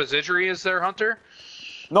disclose what his injury is there, Hunter?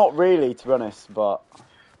 Not really, to be honest, but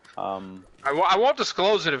I won't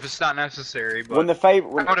disclose it if it's not necessary. But when the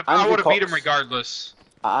favourite, I would have beat him regardless.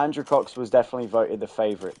 Andrew Cox was definitely voted the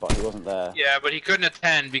favourite, but he wasn't there. Yeah, but he couldn't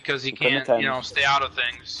attend because he couldn't can't, attend. stay out of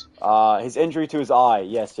things. His injury to his eye.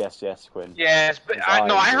 Yes, Quinn. Yes, but His I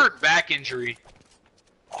eye heard back injury.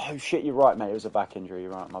 Oh shit, you're right, mate. It was a back injury.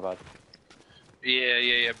 You're right, my bad.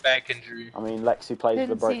 Yeah, back injury. I mean, Lexi plays the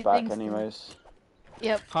Didn't broke see back things. anyways.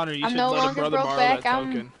 Yep. Hunter, you I'm should no let a longer brother broke borrow back, that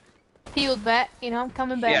I'm- token. Healed back. You know, I'm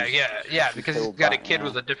coming back. Yeah, because he's still got a back kid now.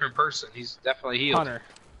 with a different person. He's definitely healed. Hunter,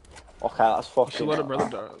 Okay, that's you fucking. should let a brother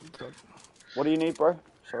borrow. What do you need, bro?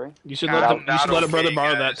 Sorry. You should I'm let you not should let a brother okay,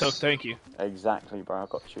 borrow that guys. token. Thank you. Exactly, bro. I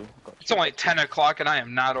got you. It's only 10 o'clock and I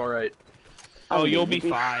am not alright. Oh, Andy, you'll be you'll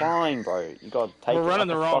fine. Fine, bro. You gotta take We're it running like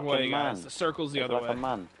the a wrong fucking way, man. guys. The circle's the Take it other like a way.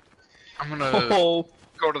 man. I'm gonna Oh,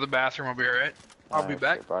 go to the bathroom. I'll be alright. I'll be Oh,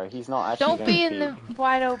 back. shit, bro. He's not actually Don't gonna be in the puke.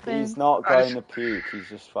 wide open. He's not I going just- to puke. He's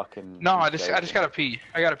just fucking. No, I he's just joking. gotta pee.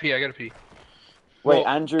 I gotta pee. Wait, Well,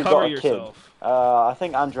 Andrew cover got a yourself. kid. I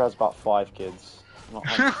think Andrew has about 5 kids. I'm not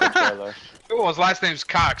 100% sure though. Oh, his last name's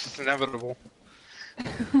Cox. It's inevitable.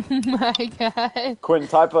 Oh my god. Quinn,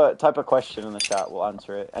 type a question in the chat. We'll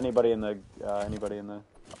answer it. Anybody in the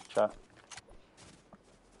chat?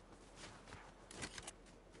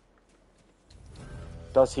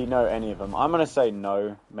 Does he know any of them? I'm gonna say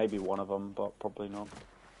no. Maybe one of them, but probably not.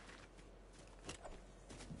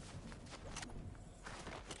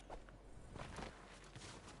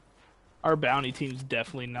 Our bounty team's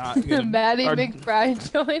definitely not gonna... Maddie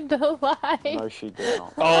McBride joined the live. No, she did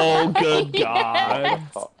not. Oh, good What God. the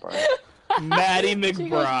fuck, bro? Maddie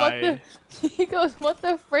McBride. She goes, what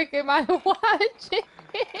the frick am I watching?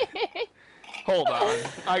 Hold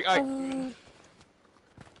on.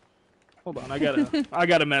 Hold on, I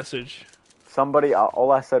got a message. Somebody,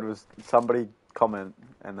 all I said was somebody comment,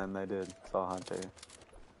 and then they did, so I had to.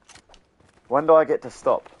 When do I get to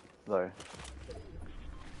stop, though?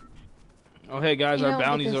 Oh, hey guys, You our don't get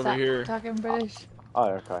bounty's to over stop here. Talking British. Oh,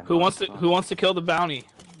 okay. Who wants to kill the bounty?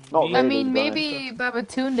 Not Me? really, I mean, to be honest. maybe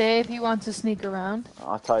Babatunde if he wants to sneak around.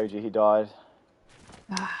 I told you he died.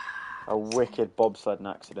 A wicked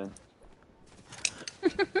bobsledding accident.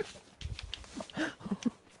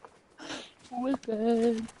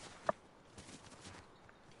 Wicked.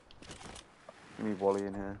 Give me Wally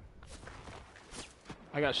in here.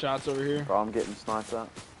 I got shots over here. Bro, I'm getting sniped at.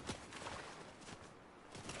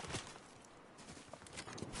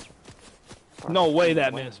 No way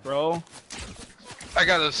that missed, bro. I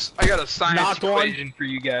got a science Knocked one. equation for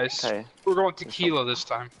you guys. Okay. We're going tequila this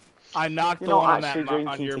time. I knocked You're the one not on that actually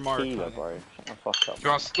on your drinking mark. tequila, bro. Shut the fuck up. You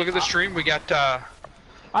want to look at the stream? We got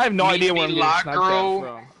I have no idea where I'm getting sniped at Milagro.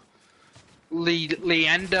 from.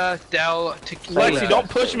 Leenda del Tequila. Lexi, don't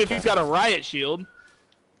push him if he's got a riot shield.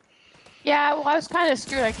 Yeah, well, I was kind of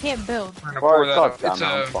screwed. I can't build. I'm gonna pour Bro, that god up.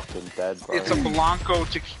 damn it, I'm fucking dead, bro. It's a Blanco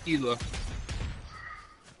tequila.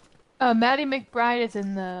 Maddie McBride is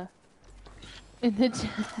in the chat.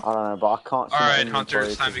 I don't know, but I can't see All my right, Hunter, inventory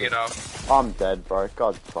it's time to 'cause get off. I'm dead, bro.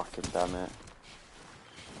 God fucking damn it.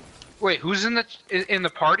 Wait, who's in the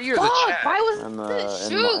party or the Fuck, chat? why was And this?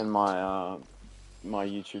 in Shoot! my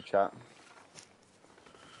YouTube chat.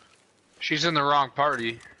 She's in the wrong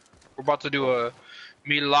party. We're about to do a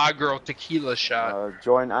Milagro tequila shot.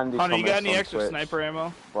 Join Andy Hunter, you Thomas got any on extra Twitch. sniper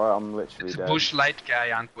ammo? Bro, I'm literally It's a dead. Bush Light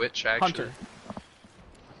guy on Twitch, actually. Hunter.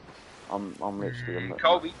 I'm literally I'm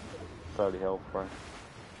Kobe. 30 health, bro.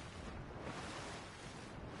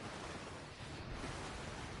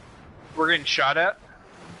 We're getting shot at.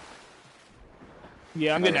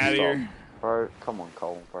 Yeah, I'm getting out of here. Bro, come on,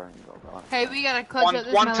 Cole, bro. You gotta die. Hey, we gotta clutch up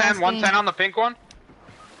this 110 on the pink one.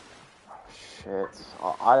 Shit.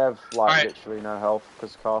 I have like Alright. literally no health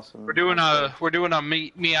because Carson. We're doing a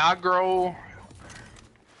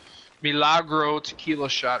Milagro tequila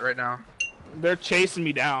shot right now. They're chasing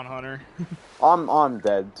me down, Hunter. I'm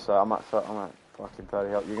dead, so I'm at fucking 30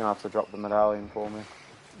 health. You're gonna have to drop the medallion for me.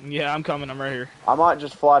 Yeah, I'm coming. I'm right here. I might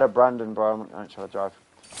just fly to Brandon, bro. I'm gonna try to drive.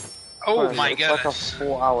 Oh Bro, my it's god. like a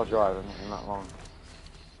 4-hour drive, and not that long.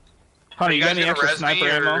 Hunter, you got any gonna extra res me sniper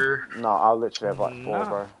ammo? or- No, I literally have like 4, Nah.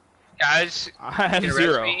 bro. Guys, I have you gonna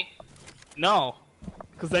res 0. me? No,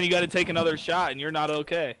 because then you got to take another shot, and you're not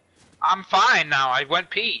okay. I'm fine now. I went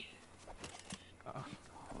pee.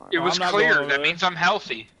 It Well, was I'm not clear. going over That there. means I'm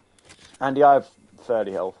healthy. Andy, I have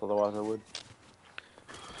 30 health, otherwise I would.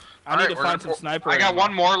 I need Alright, to we're find gonna- some sniper I got ammo.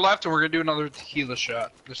 one more left, and we're gonna do another tequila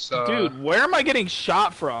shot. This Dude, where am I getting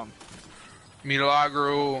shot from?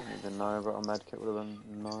 Milagro. I don't even know, but a medkit would have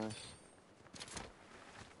been nice.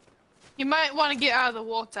 You might want to get out of the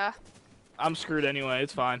water. I'm screwed anyway.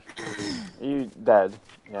 It's fine. Are you dead?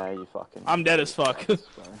 Yeah, you fucking. I'm dead as fuck.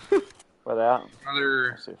 Where they at? Another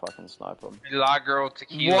Let's see if I can snipe them. Milagro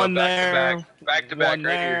tequila. One back there. to back. Back to back One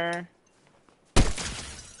right here. there.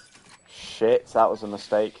 Shit, that was a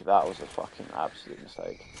mistake. That was a fucking absolute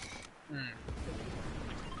mistake. Hmm.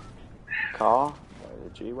 Car? The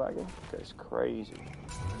G-Wagon? Goes crazy.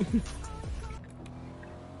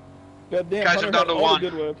 God damn, Guys, Hunter I'm down had to all one. the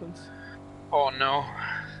good weapons. Oh no.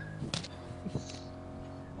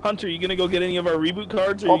 Hunter, you gonna go get any of our reboot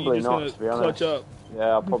cards, or are you Probably just not, gonna to be honest. clutch up? Yeah,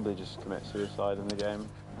 I'll probably just commit suicide in the game,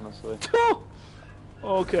 honestly.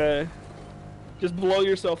 Okay. Just blow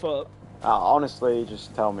yourself up. Honestly,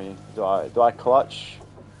 just tell me, do I clutch?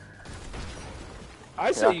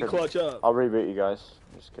 I say I you could- clutch up. I'll reboot you guys.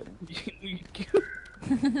 Just kidding.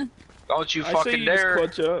 Don't you I say fucking you dare.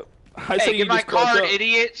 just clutch up. I say Hey, you get my just clutch card, up.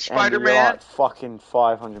 idiot, Andy, Spider-Man. you're like fucking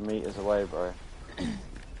 500 meters away, bro.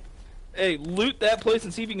 Hey, loot that place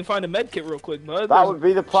and see if you can find a med kit real quick, bud. That There's would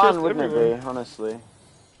be the plan, chests wouldn't everywhere. it be, honestly?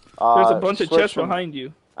 There's a bunch of chests Switchman- behind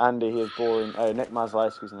you. Andy, he is boring. Oh, Nick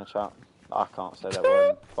Maslowski's in the chat. I can't say that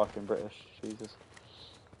word. Fucking British. Jesus.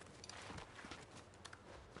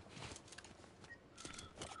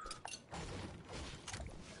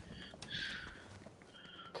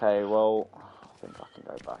 Okay, well, I think I can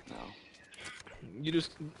go back now. You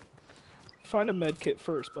just find a med kit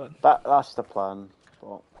first, bud. That's the plan.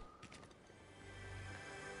 But...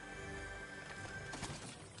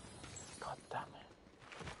 God damn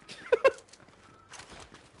it.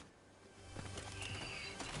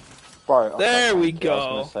 Bro, okay, There we thank you. I was go.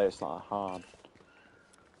 gonna say it's not hard.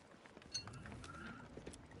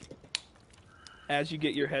 As you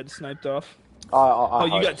get your head sniped off. I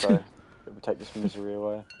you hope got so. It would take this misery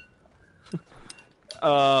away.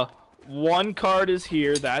 One card is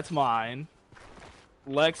here. That's mine.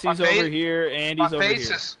 Lexi's over here. Andy's over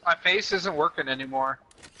here. My face isn't working anymore.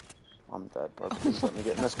 I'm dead, bro. Please let me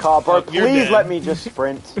get in this car, bro. You're Please dead. let me just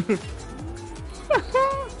sprint.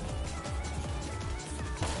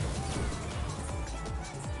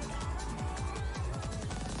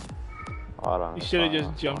 I don't know. You should have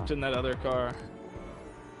just jumped in that other car.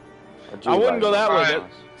 I wouldn't go that way. Alright.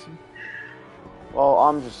 Well,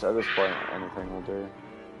 I'm just at this point. Anything will do.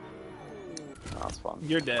 That's fun.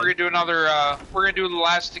 You're dead. We're gonna do another. We're gonna do the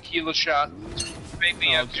last tequila shot. Make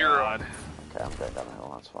me have 0. God. Okay, I'm going down the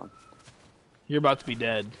hill. That's fun. You're about to be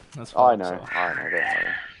dead. That's I fine. know. So. I know. Don't worry.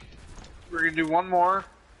 We're gonna do one more.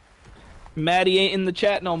 Maddie ain't in the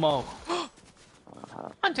chat no more.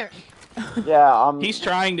 Hunter. Yeah, He's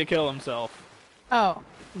trying to kill himself. Oh.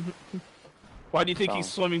 Why do you think he's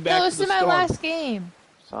swimming back No, to this the is my storm? last game.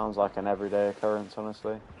 Sounds like an everyday occurrence,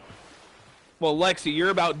 honestly. Well, Lexi, you're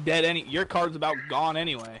about dead. Your card's about gone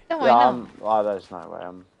anyway. No, Yeah, I know. there's no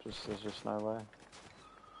way. There's just no way.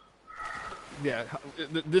 Yeah,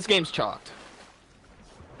 this game's chalked.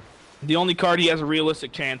 The only card he has a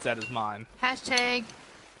realistic chance at is mine. Hashtag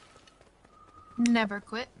never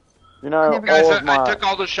quit. You know, Never- Guys, all of my... I took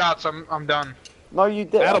all the shots. I'm done. No, you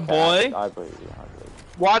did. Atta Okay, boy. I believe you.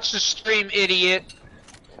 Watch the stream, idiot.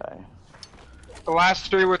 Okay, The last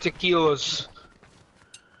 3 were tequilas.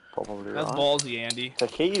 probably That's right. ballsy, Andy.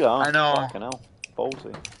 Tequila. I know. Fucking hell,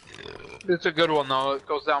 ballsy. It's a good one though. It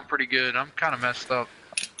goes down pretty good. I'm kind of messed up.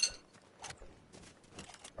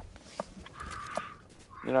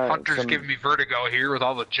 You know, Hunter's giving me vertigo here with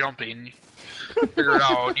all the jumping. Figure it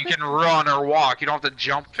out. You can run or walk. You don't have to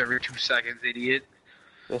jump every 2 seconds, idiot.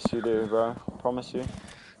 Yes, you do, bro. Promise you.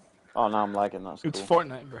 Oh, now I'm lagging. That's It's cool.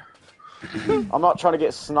 Fortnite, bro. I'm not trying to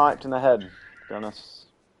get sniped in the head. To be honest.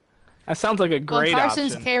 That sounds like a Well, great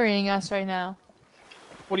Carson's option. carrying us right now.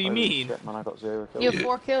 What do you Holy mean? Shit, man, I got 0 kills. You have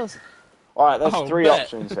 4 kills. All right, there's Oh, 3 bet.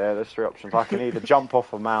 options here. There's 3 options. I can either jump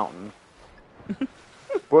off a mountain,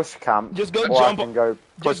 bush camp, Just go or jump I can go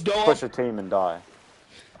push, just go push up- a team and die.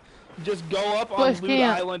 Just go up on Bush Loot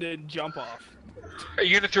camp. Island and jump off. Are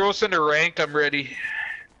you gonna throw us into ranked? I'm ready.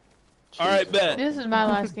 All right, Jesus, bet. This is my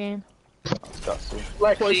last game. That's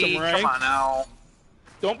gutsy. Play some Come ranked. on now.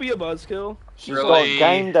 Don't be a buzzkill. She's Really?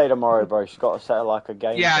 got game day tomorrow, bro. She's got to set like a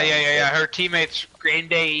game. Yeah. day. Her teammates, Game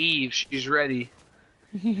Day Eve. She's ready.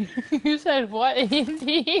 You said what,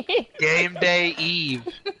 Andy? Game Day Eve.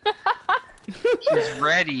 She's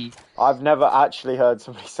ready. I've never actually heard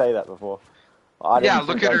somebody say that before. I didn't Yeah, think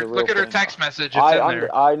look that at was her. a Look real at her thing. text message. It's in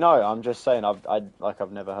there. I know. I'm just saying.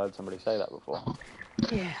 I've never heard somebody say that before.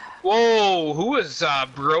 Yeah. Whoa, who is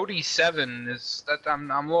Brody7? Is that I'm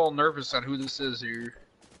a little nervous on who this is here.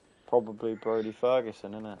 Probably Brody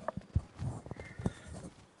Ferguson, isn't it?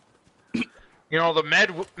 You know, the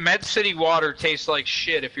Med City water tastes like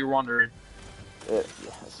shit. If you're wondering,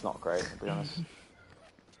 It's not great, to be honest.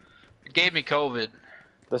 it gave me COVID.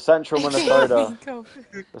 The Central Minnesota, Go.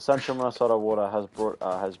 the Central Minnesota water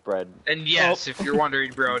has bread. And yes, if you're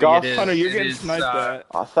wondering, Brody, Garth it is. Hunter, you're it getting is, sniped at.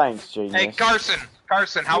 Oh, thanks, genius. Hey,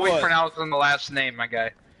 Carson, how we What? pronouncing the last name, my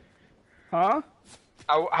guy? Huh?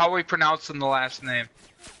 How we pronouncing the last name?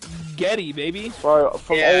 Getty, baby. Bro,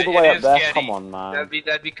 from Yeah, all the way it up is there, Getty. come on, man.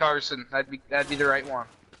 That'd be Carson. That'd be the right one.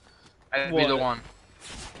 That'd be the What? one.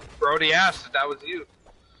 Brody asked if that was you.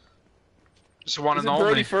 Just one Is and it only.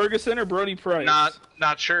 Brody Ferguson or Brody Price?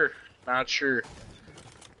 Not sure. Not sure.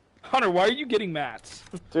 Hunter, why are you getting mats?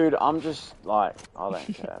 Dude, I'm just like, I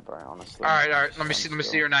don't care, bro, honestly. All right. Let me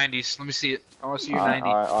see your 90s. Let me see it. I want to see your 90.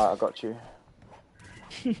 Alright, I got you.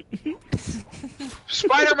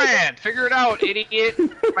 Spider-Man, figure it out, idiot.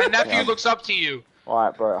 My nephew Yeah. looks up to you.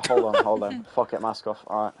 Alright, bro, hold on. Fuck it, mask off.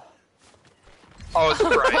 Alright. Oh, it's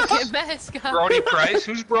Price. Fucking mascot. Brody Price.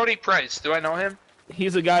 Who's Brody Price? Do I know him?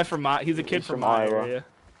 He's a guy from my. He's a kid He's from from my Iowa. area.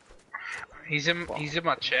 He's in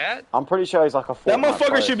my chat. I'm pretty sure he's like a That Fortnite motherfucker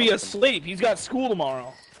player should be or something. asleep. He's got school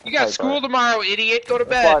tomorrow. You got Okay, school bro. tomorrow, idiot. Go to It's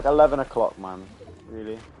bed. like 11 o'clock, man.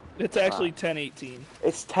 Really? It's actually 10:18.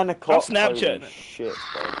 It's 10 o'clock. Snapchatting Holy it. shit,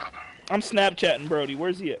 bro. I'm Snapchatting Brody.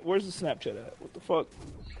 Where's he at? Where's the Snapchat at? What the fuck?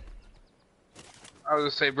 I was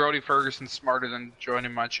gonna say Brody Ferguson's smarter than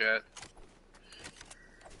joining my chat.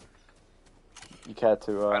 You care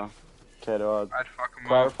to I'd fuck him up.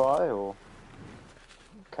 clarify, or?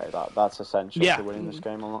 Okay, that's essential Yeah. to winning this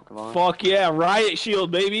game, I'm not gonna lie. Fuck yeah, Riot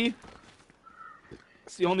Shield, baby.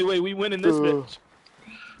 It's the only way we win in this bitch.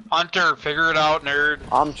 Hunter, figure it out, nerd.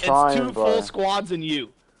 I'm trying, It's 2 bro. full squads and you.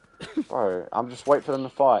 Bro, I'm just waiting for them to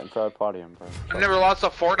fight and third party him, bro. I've never lost a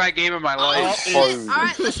Fortnite game in my Oh, life. shit. Oh,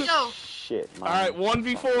 Alright, let's go. Shit, man. Alright,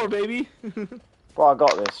 1v4, baby. Bro, I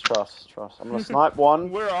got this. Trust. I'm gonna snipe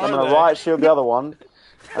one. Where I'm are gonna they? riot shield the other one.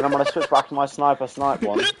 And I'm gonna switch back to my snipe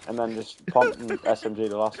one. And then just pump and SMG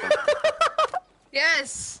the last one.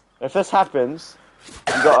 Yes. If this happens,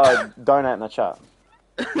 you gotta donate in the chat.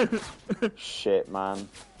 Shit, man.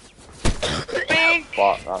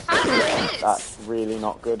 Fuck, How did I miss? that's really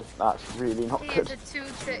not good. That's really not He good. hit the 2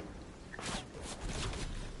 tick.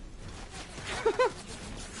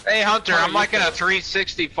 Hey Hunter, I'm like in a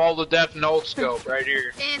 360 fall to death no scope right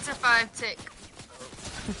here. And it's a 5 tick.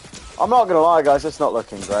 I'm not gonna lie, guys, it's not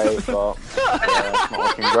looking great, but yeah, it's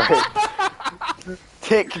not looking great.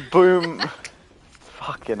 Tick, boom.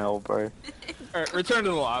 Fucking hell, bro. Alright, return to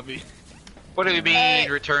the lobby. What do you mean,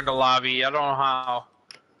 return to lobby? I don't know how.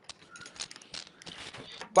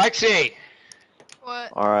 Lexi!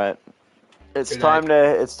 What? Alright. It's Good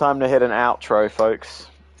time to hit an outro, folks.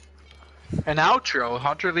 An outro?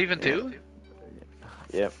 Hunter leaving too?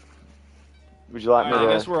 Yep. Would you like Alright, I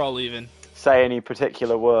me guess to we're all leaving. say any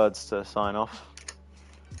particular words to sign off?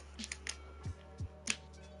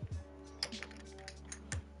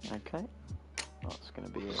 Okay. That's gonna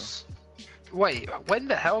be it. Wait, when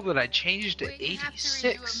the hell did I change to Wait, you have to redo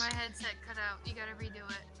it. 86? My headset cut out. You gotta redo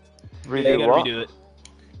it. Redo Yeah, you gotta what? redo it.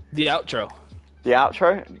 The outro. The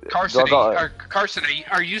outro? Carson, do I gotta, Carson,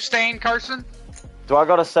 are you staying, Carson? do I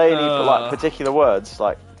gotta say any like particular words,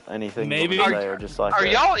 like anything? Maybe. you wanna say, or just like Are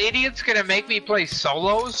y'all idiots gonna make me play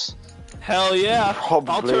solos? Hell yeah. I'll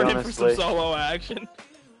Probably, turn in for honestly. some solo action.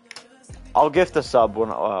 I'll gift a sub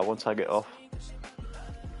once I get off.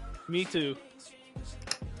 Me too.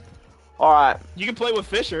 All right. You can play with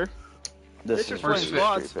Fisher. This Fisher's is playing really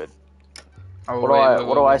squads. stupid. Oh,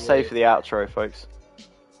 What do I say for the outro, folks?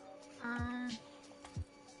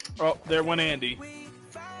 Oh, there went Andy.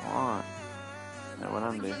 Alright. No one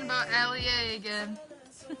Andy. Something about Allier again.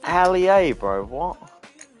 Allier, bro, what?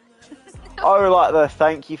 Oh, like the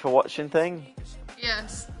thank you for watching thing?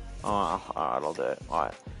 Yes. Alright, I'll do it.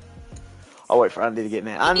 Alright. I'll wait for Andy to get in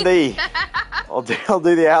there. Andy! I'll do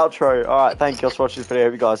the outro. Alright, thank you guys for watching this video.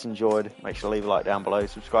 Hope you guys enjoyed. Make sure to leave a like down below.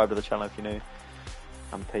 Subscribe to the channel if you're new.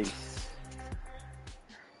 And peace.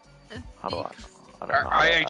 How do I don't know. I